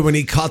Spider-Man. Dude, when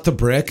he caught the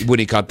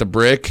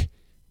brick.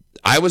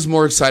 I was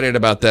more excited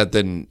about that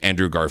than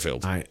Andrew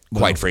Garfield,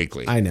 quite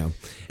frankly. I know.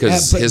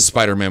 Because his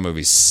Spider-Man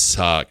movies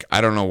suck.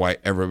 I don't know why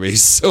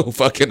everybody's so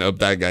fucking up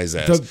that guy's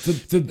ass.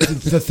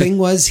 The thing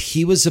was,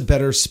 he was a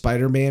better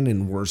Spider-Man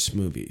in worse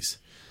movies.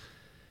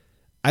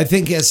 I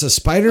think as a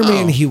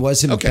Spider-Man, he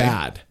wasn't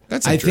bad.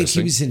 That's I interesting.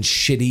 think he was in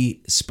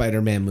shitty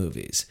Spider-Man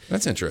movies.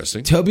 That's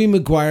interesting. Tobey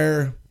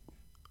Maguire,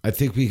 I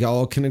think we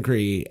all can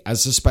agree,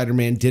 as a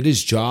Spider-Man, did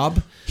his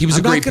job. He was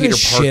a great Peter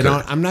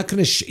Parker. I'm not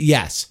going to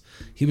yes,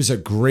 he was a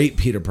great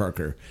Peter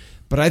Parker.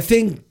 But I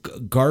think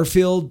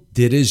Garfield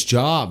did his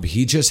job.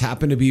 He just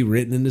happened to be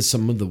written into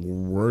some of the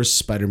worst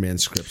Spider-Man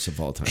scripts of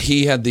all time.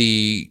 He had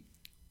the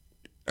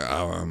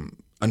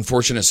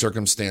unfortunate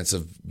circumstance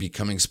of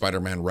becoming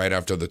Spider-Man right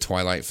after the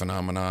Twilight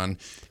phenomenon.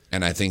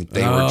 And I think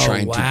they were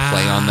trying to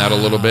play on that a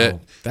little bit.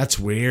 That's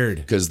weird.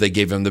 Because they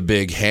gave him the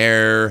big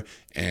hair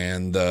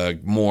and the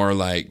more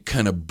like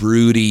kind of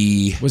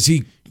broody. Was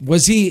he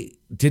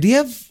Did he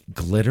have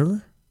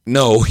glitter?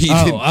 No, he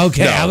didn't. Oh,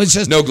 okay. No, I was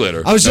just no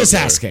glitter. I was No just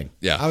glitter. asking.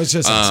 Yeah, I was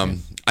just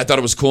asking. I thought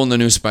it was cool in the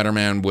new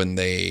Spider-Man when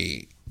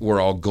they were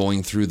all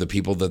going through the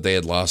people that they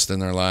had lost in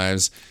their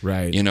lives.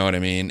 Right. You know what I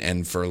mean?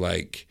 And for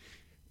like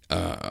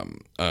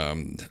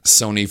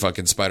Sony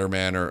fucking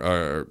Spider-Man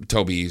or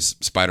Toby's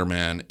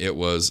Spider-Man, it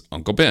was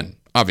Uncle Ben,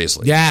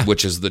 obviously. Yeah.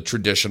 Which is the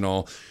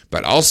traditional,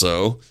 but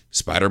also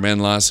Spider-Man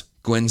lost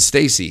Gwen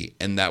Stacy,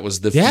 and that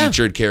was the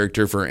featured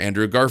character for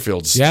Andrew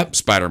Garfield's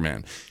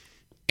Spider-Man.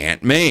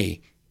 Aunt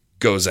May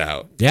goes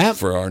out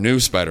for our new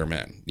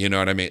Spider-Man. You know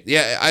what I mean?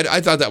 Yeah,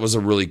 I thought that was a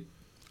really,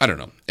 I don't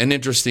know, an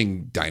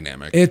interesting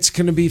dynamic. It's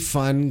going to be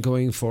fun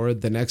going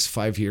forward. The next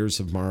 5 years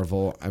of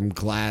Marvel, I'm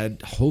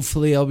glad.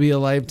 Hopefully, I'll be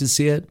alive to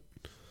see it.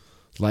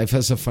 Life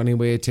has a funny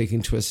way of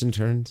taking twists and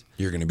turns.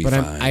 You're going to be but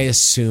fine. I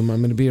assume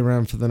I'm going to be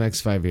around for the next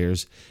 5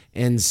 years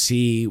and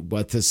see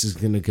what this is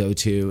going to go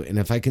to. And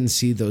if I can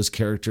see those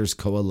characters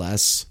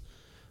coalesce,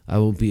 I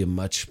will be a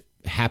much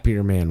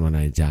happier man when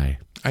I die.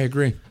 I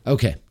agree.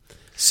 Okay,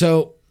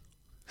 so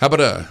how about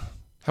a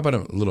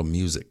little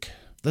music?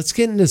 Let's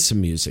get into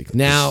some music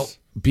now.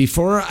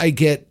 Before I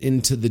get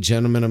into the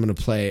gentleman I'm going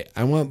to play,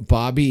 I want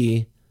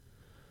Bobby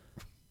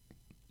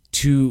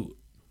to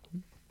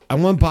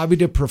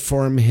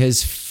perform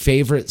his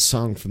favorite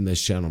song from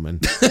this gentleman.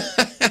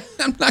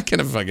 I'm not going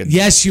to fucking...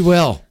 Yes, you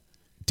will.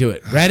 Do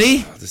it.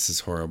 Ready? Oh, this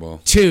is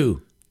horrible.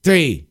 2,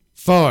 3,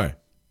 4.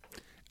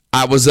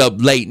 I was up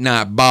late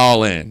night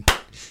balling,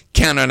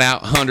 counting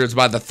out hundreds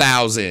by the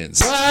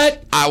thousands.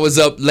 What? I was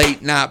up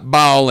late night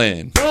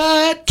balling.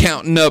 What?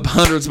 Counting up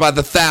hundreds by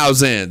the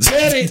thousands.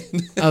 Get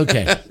it?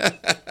 Okay.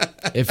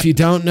 If you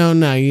don't know,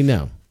 now you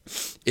know.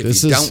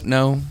 If you don't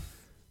know...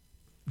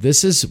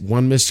 This is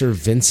one Mr.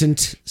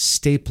 Vincent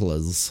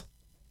Staples.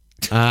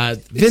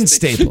 Vince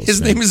Staples.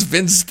 His name is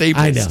Vince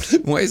Staples. I know.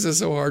 Why is it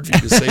so hard for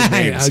you to say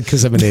names?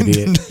 Because I'm an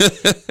idiot.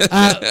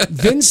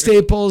 Vince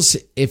Staples,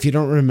 if you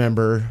don't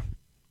remember,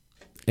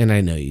 and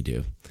I know you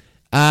do,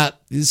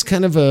 is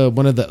kind of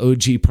one of the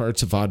OG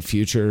parts of Odd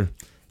Future.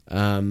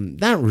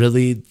 Not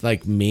really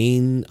like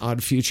main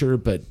Odd Future,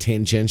 but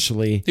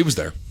tangentially. He was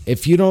there.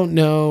 If you don't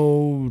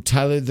know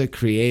Tyler, the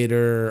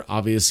Creator,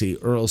 obviously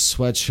Earl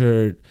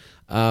Sweatshirt,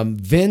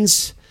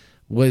 Vince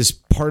was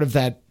part of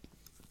that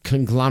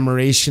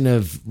conglomeration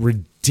of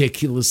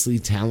ridiculously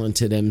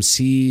talented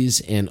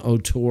MCs and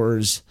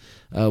auteurs,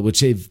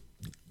 which they've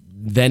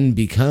then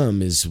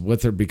become is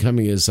what they're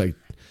becoming is like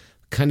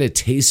kind of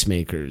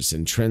tastemakers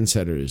and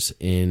trendsetters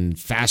in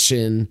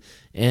fashion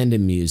and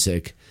in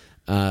music.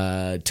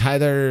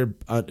 Tyler,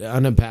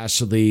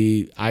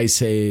 unabashedly, I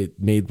say,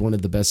 made one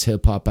of the best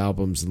hip hop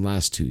albums in the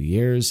last 2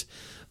 years.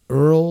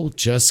 Earl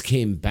just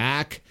came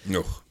back,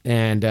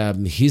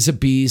 and he's a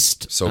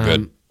beast. So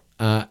good.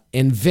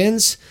 And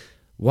Vince,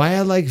 why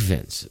I like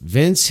Vince.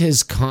 Vince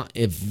is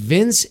if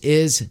Vince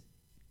is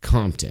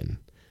Compton,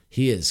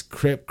 he is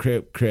Crip.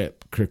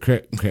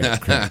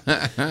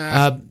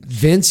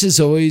 Vince has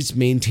always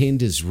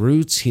maintained his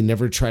roots. He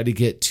never tried to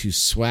get too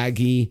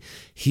swaggy.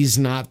 He's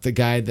not the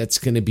guy that's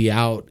going to be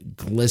out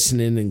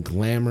glistening and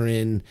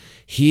glamoring.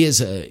 He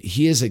is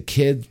a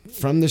kid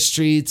from the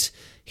streets.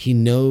 He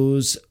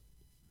knows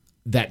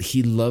that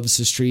he loves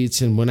the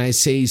streets. And when I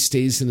say he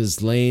stays in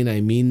his lane,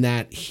 I mean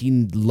that he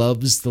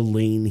loves the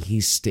lane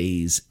he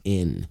stays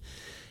in.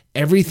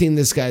 Everything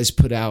this guy's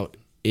put out,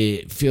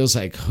 it feels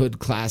like hood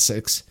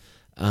classics.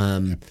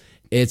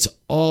 It's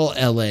all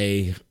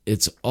LA.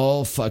 It's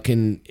all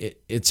fucking,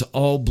 it's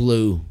all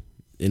blue.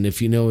 And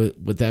if you know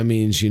what that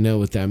means, you know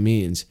what that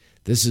means.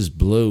 This is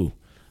blue.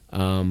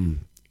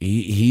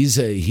 He's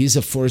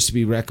a force to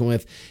be reckoned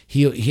with.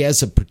 He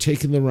has a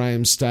particular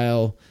rhyme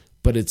style,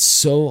 but it's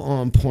so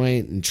on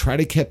point. And try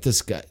to catch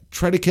this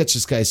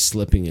guy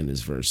slipping in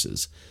his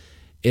verses.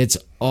 It's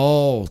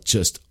all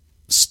just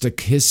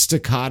his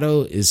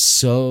staccato is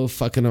so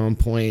fucking on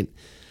point.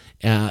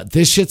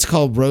 This shit's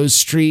called Rose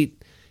Street.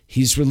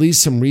 He's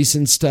released some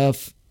recent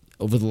stuff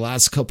over the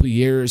last couple of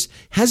years.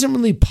 Hasn't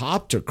really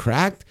popped or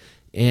cracked.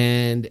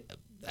 And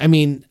I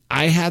mean,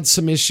 I had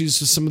some issues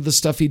with some of the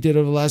stuff he did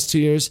over the last 2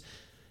 years.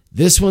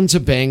 This one's a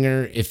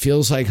banger. It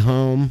feels like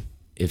home.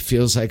 It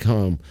feels like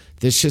home.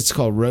 This shit's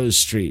called Rose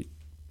Street.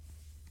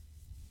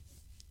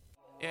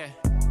 Yeah.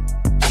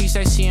 She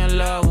said she in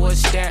love,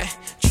 what's that?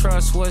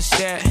 Trust, what's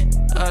that?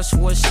 Us,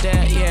 what's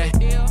that? Yeah.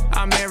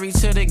 I'm married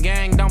to the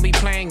gang, don't be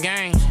playing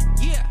games.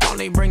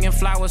 Only bringing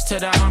flowers to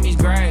the homie's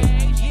grave.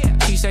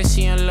 She said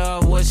she in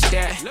love, what's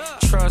that?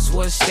 Trust,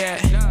 what's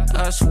that?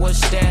 Us,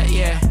 what's that?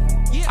 Yeah.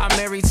 I'm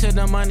married to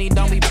the money,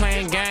 don't be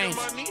playing games.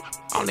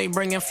 Only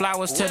bringing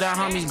flowers to the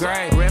homie's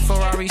grave. Red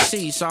Ferrari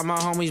seats, all my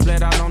homies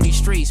bled out on these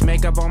streets.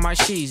 Makeup on my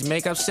sheets,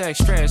 makeup sex,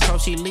 stress. Hope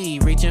she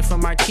leave, reaching for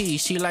my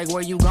keys. She like,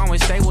 where you going?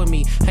 Stay with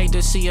me. Hate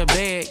to see her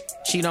beg,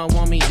 she don't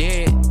want me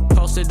dead.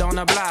 Posted on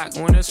the block,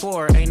 when it's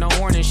war, ain't no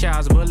warning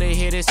shots. Bullet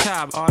hit his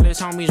top, all his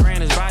homies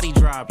ran his body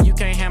drop. You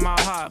can't have my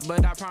heart,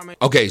 but I promise.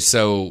 Okay,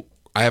 so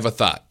I have a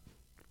thought.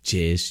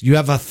 Jeez, you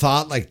have a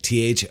thought like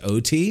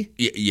THOT?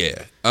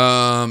 Yeah.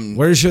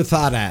 Where's your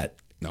thought at?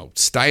 No,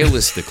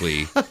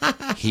 stylistically,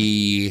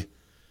 he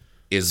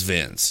is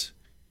Vince.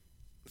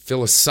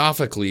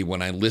 philosophically,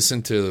 when I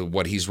listen to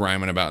what he's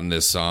rhyming about in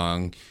this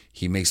song,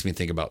 he makes me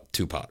think about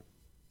Tupac.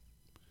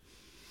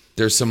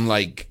 There's some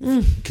like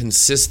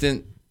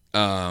consistent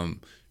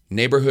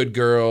neighborhood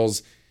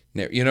girls.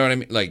 You know what I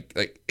mean?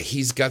 Like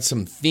he's got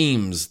some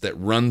themes that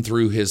run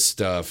through his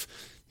stuff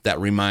that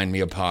remind me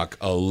of Pac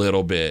a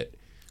little bit.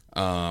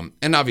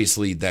 And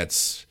obviously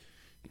that's,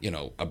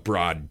 a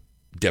broad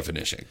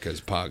definition because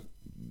Pac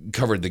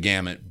covered the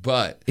gamut,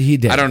 but he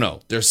did. I don't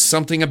know. There's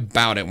something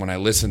about it when I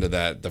listened to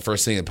that. The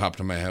first thing that popped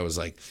in my head was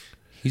like,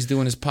 he's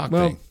doing his Pac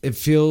thing. It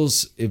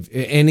feels,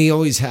 and he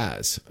always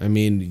has. I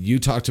mean, you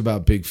talked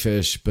about Big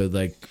Fish, but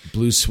like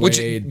Blue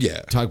Suede,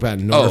 talk about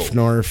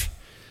North.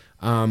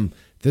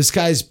 This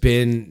guy's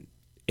been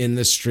in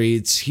the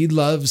streets. He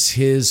loves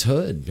his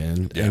hood,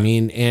 man. Yeah. I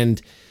mean,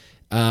 and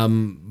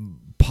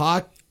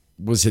Pac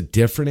was a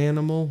different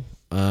animal.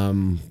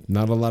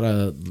 Not a lot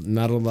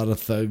of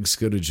thugs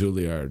go to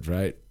Juilliard,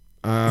 right?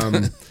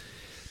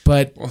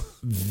 But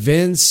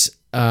Vince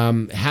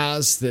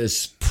has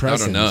this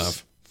presence. Not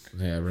enough.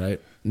 Yeah,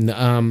 right.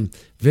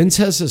 Vince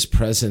has this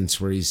presence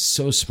where he's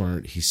so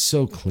smart, he's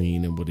so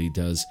clean in what he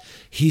does.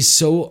 He's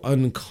so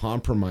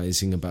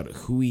uncompromising about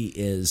who he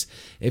is.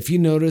 If you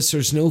notice,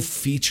 there's no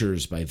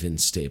features by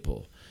Vince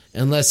Staples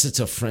unless it's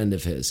a friend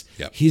of his.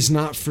 Yep. He's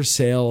not for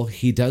sale.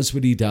 He does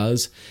what he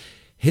does.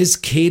 His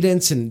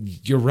cadence, and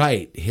you're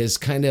right, his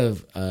kind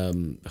of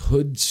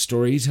hood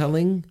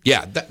storytelling.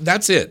 Yeah,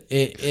 that's it.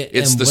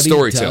 It's the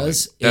storytelling.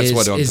 That's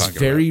what I'm talking about. It's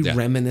very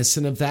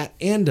reminiscent of that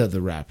and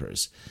other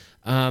rappers.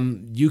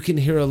 You can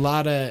hear a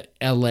lot of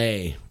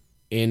L.A.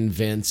 in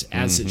Vince,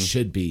 as it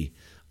should be.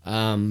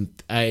 I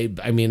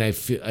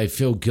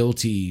feel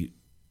guilty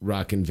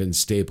rocking Vince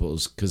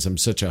Staples because I'm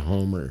such a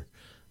homer.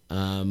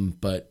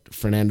 But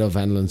Fernando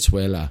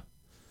Valenzuela,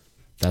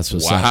 that's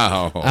what's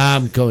up.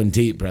 I'm going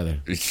deep,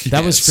 brother.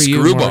 That was for you,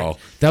 Screwball.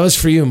 That was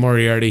for you,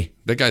 Moriarty.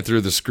 That guy threw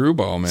the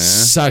screwball, man.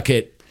 Suck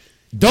it.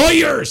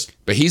 Doyers!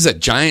 But he's a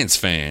Giants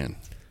fan.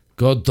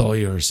 Go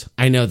Doyers.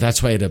 I know,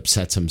 that's why it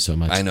upsets him so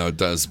much. I know, it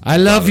does. I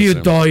love you,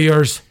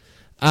 Doyers.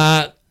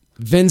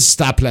 Vince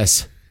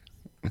Staples.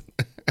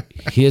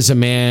 He is a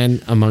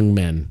man among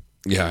men.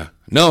 Yeah.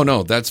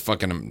 No, that's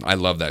fucking. I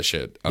love that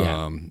shit.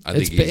 Yeah. I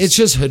think it's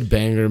just hood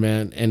banger,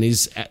 man, and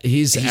he's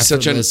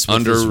such an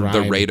under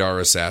the radar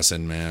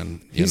assassin,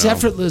 man. He's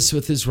effortless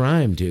with his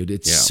rhyme, dude.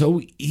 It's so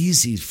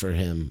easy for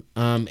him,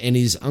 and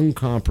he's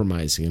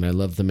uncompromising, and I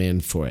love the man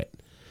for it.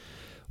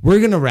 We're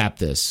gonna wrap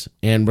this,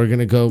 and we're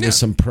gonna go with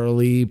some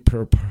pearls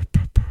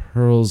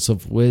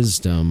of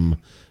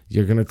wisdom.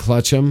 You're gonna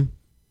clutch them.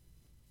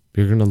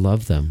 You're gonna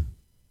love them.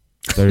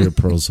 They're your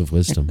pearls of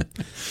wisdom.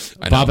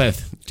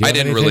 Bobbeth, do you have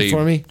anything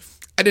for me?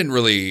 I didn't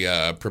really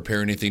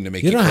prepare anything to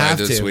make you cry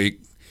this week.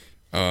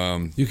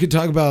 You could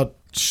talk about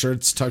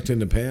shirts tucked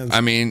into pants.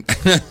 I mean,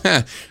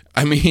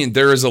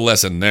 there is a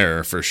lesson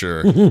there for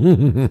sure.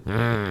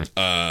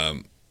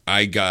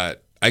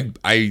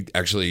 I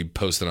actually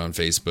posted on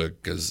Facebook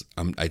because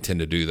I tend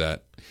to do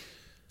that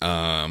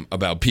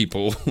about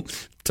people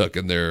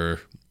tucking their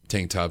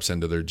tank tops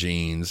into their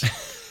jeans.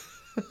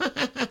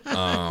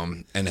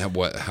 And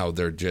how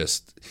they're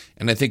just,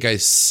 and I think I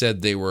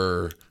said they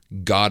were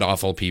god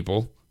awful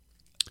people,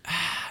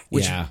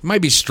 which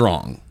might be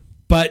strong,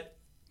 but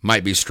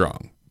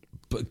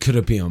could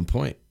it be on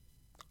point?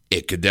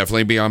 It could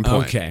definitely be on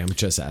point. Okay, I'm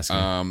just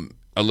asking.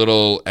 A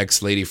little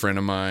ex-lady friend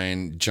of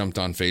mine jumped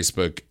on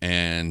Facebook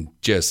and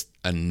just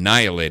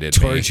annihilated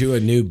me. Torched you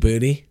a new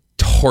booty?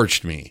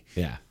 Torched me.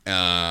 Yeah.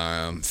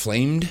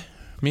 Flamed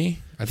me?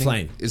 I think.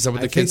 Flame. Is that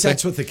what the kids say?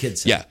 That's what the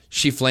kids say. Yeah.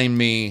 She flamed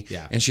me.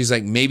 Yeah. And she's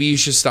like, maybe you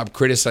should stop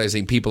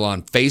criticizing people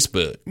on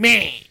Facebook.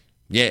 Me.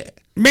 Yeah.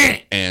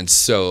 Me. And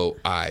so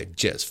I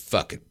just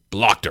fucking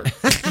blocked her.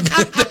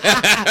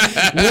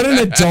 What an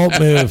adult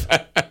move.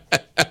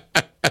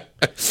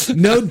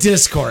 No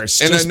discourse.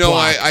 And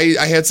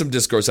I had some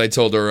discourse. I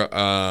told her,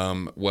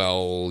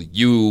 well,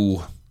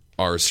 you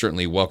are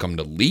certainly welcome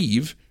to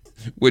leave,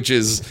 which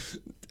is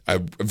a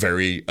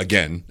very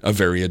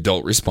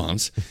adult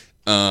response.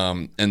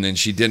 And then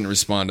she didn't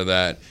respond to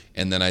that.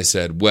 And then I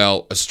said,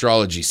 well,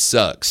 astrology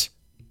sucks,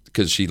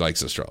 because she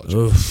likes astrology.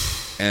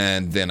 Oof.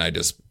 And then I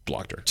just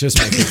blocked her. Just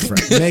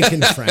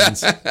making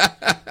friends.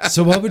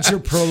 So what would your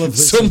pearl of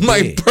wisdom be? So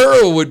my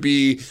pearl would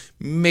be,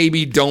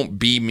 maybe don't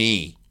be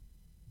me.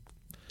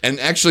 And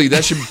actually,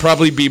 that should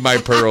probably be my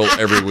pearl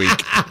every week.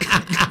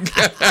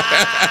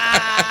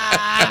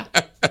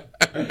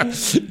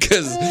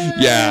 Because,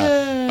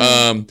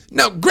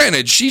 now,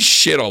 granted, she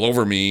shit all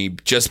over me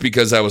just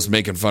because I was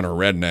making fun of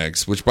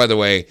rednecks, which, by the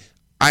way,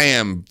 I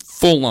am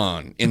full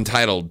on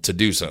entitled to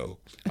do so.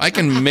 I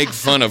can make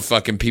fun of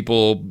fucking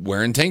people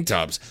wearing tank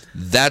tops.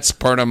 That's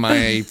part of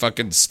my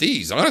fucking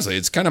steez. Honestly,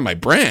 it's kind of my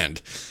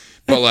brand.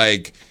 But,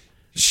 like,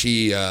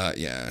 that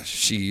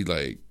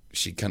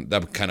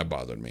kind of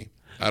bothered me.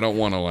 I don't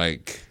want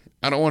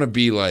to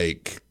be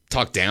like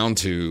talked down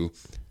to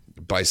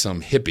by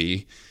some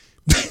hippie.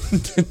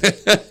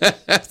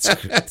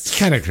 It's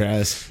kind of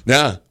gross.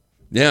 Yeah.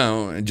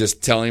 And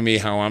just telling me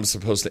how I'm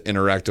supposed to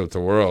interact with the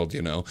world,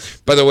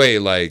 By the way,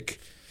 like,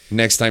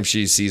 Next time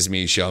she sees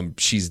me,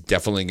 she's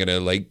definitely gonna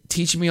like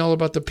teach me all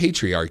about the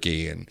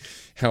patriarchy and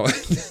how.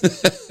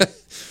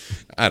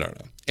 I don't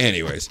know.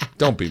 Anyways,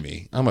 don't be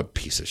me. I'm a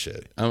piece of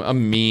shit.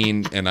 I'm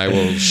mean, and I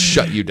will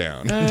shut you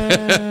down.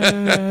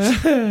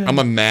 I'm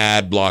a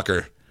mad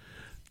blocker.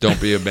 Don't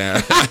be a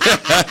man.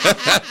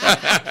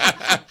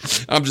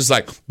 I'm just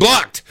like,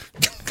 blocked.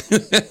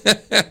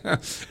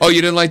 Oh,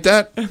 you didn't like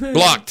that?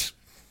 Blocked.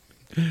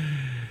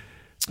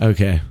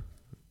 Okay.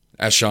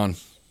 Ask Sean.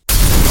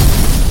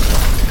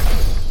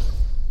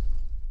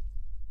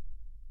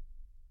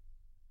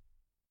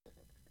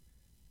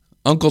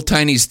 Uncle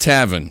Tiny's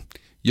Tavern.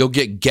 You'll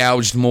get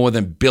gouged more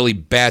than Billy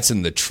Bats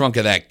in the trunk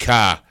of that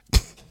car.